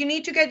maybe you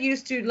need to get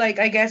used to, like,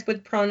 I guess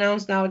with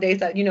pronouns nowadays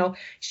that, you know,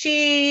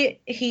 she,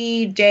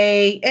 he,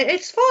 they, and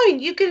it's fine.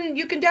 You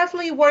can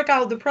definitely work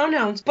out the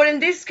pronouns. But in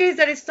this case,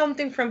 that is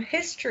something from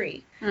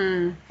history.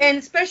 And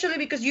especially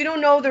because you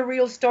don't know the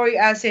real story,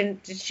 as in,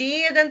 did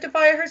she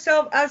identify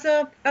herself as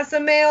a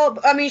male?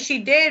 I mean, she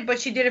did, but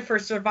she did it for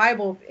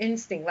survival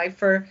instinct, like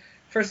for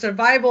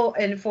survival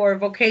and for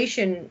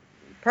vocation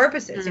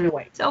purposes in a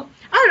way. So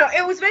I don't know,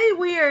 it was very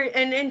weird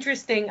and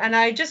interesting, and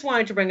I just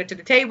wanted to bring it to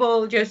the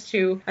table, just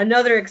to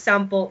another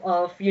example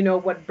of, you know,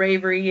 what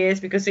bravery is,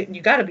 because you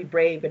got to be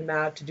brave and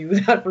mad to do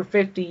that for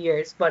 50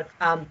 years. But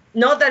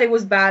not that it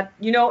was bad,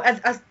 you know,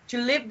 as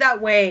to live that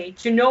way,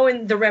 to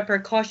knowing the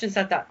repercussions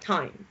at that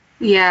time.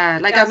 Yeah,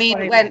 like, I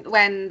mean,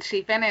 when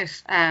she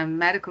finished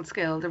medical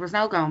school, there was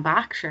no going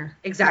back, sure.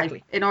 Exactly.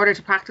 Like, in order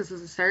to practice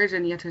as a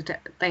surgeon,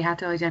 they had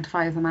to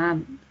identify as a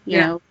man.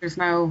 You know, there's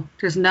no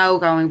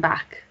going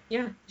back.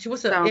 Yeah, she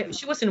was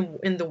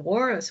in the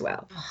war as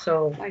well.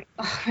 So, like,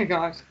 oh my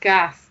God,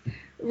 gas.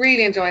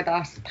 Really enjoyed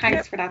that.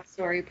 Thanks for that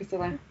story,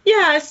 Priscilla.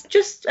 Yeah, it's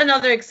just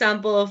another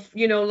example of,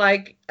 you know,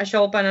 like a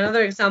Chopin,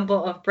 another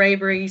example of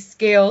bravery,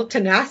 skill,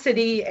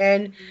 tenacity,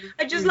 and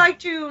I just like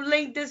to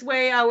link this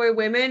way our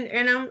women,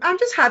 and I'm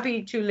just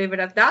happy to leave it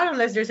at that,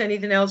 unless there's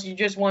anything else you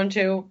just want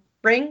to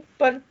bring.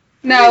 But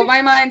no,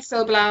 my mind's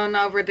still blown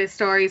over this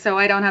story, so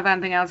I don't have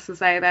anything else to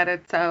say about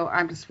it. So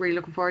I'm just really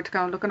looking forward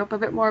to looking up a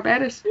bit more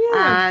about it.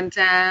 Yeah.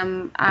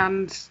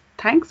 And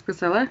thanks,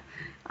 Priscilla,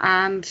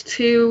 and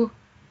to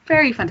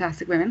very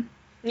fantastic women.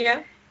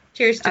 Yeah.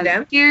 Cheers to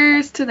them.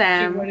 Cheers to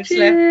them.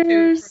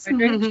 Cheers.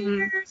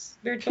 Cheers.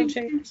 Virtual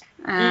cheers.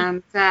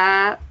 And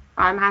I'm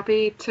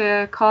happy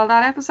to call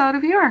that episode a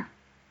viewer.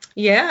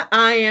 Yeah,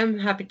 I am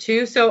happy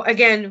too. So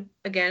again,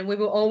 we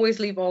will always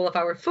leave all of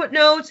our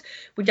footnotes.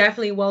 We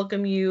definitely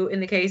welcome you, in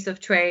the case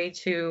of Trey,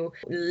 to,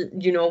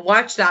 you know,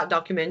 watch that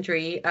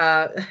documentary.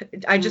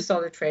 I just saw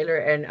the trailer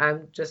and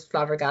I'm just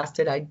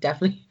flabbergasted. I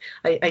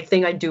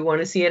think I do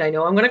want to see it. I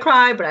know I'm going to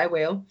cry, but I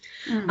will.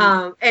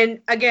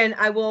 And again,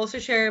 I will also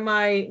share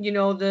my, you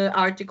know, the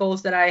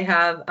articles that I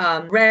have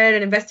read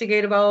and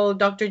investigated about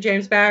Dr.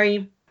 James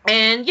Barry.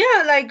 And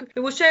yeah, like,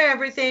 we will share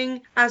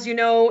everything. As you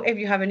know, if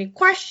you have any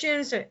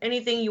questions or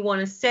anything you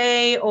want to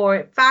say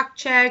or fact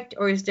checked,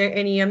 or is there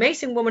any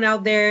amazing woman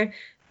out there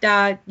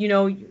that, you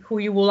know, who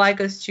you would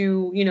like us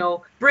to, you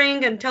know,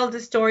 bring and tell the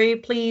story,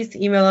 please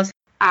email us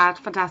at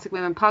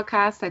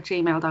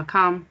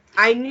fantasticwomenpodcast@gmail.com.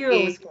 I knew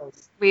it was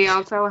close. We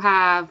also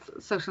have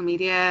social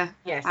media.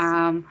 Yes. We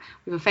have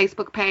a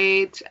Facebook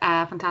page,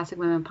 Fantastic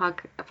Women Are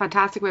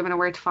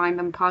Where to Find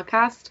Them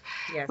podcast.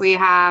 Yes. We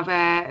have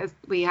an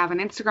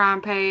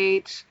Instagram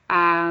page,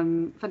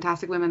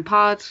 Fantastic Women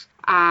Pod,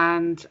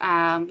 and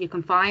you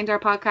can find our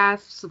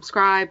podcast,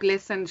 subscribe,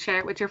 listen, share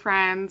it with your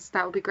friends.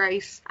 That would be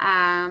great.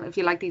 If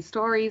you like these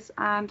stories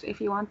and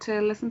if you want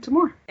to listen to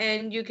more.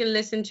 And you can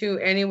listen to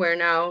anywhere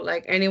now,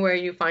 like anywhere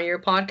you find your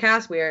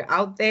podcast. We are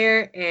out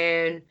there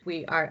and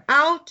we are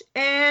out.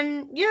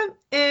 And yeah,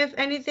 if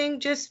anything,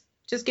 just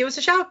give us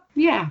a shout.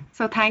 Yeah.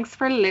 So thanks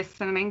for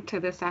listening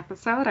to this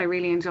episode. I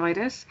really enjoyed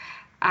it.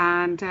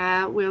 And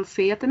we'll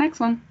see you at the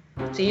next one.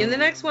 See you in the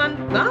next one.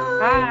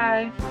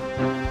 Bye.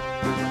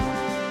 Bye.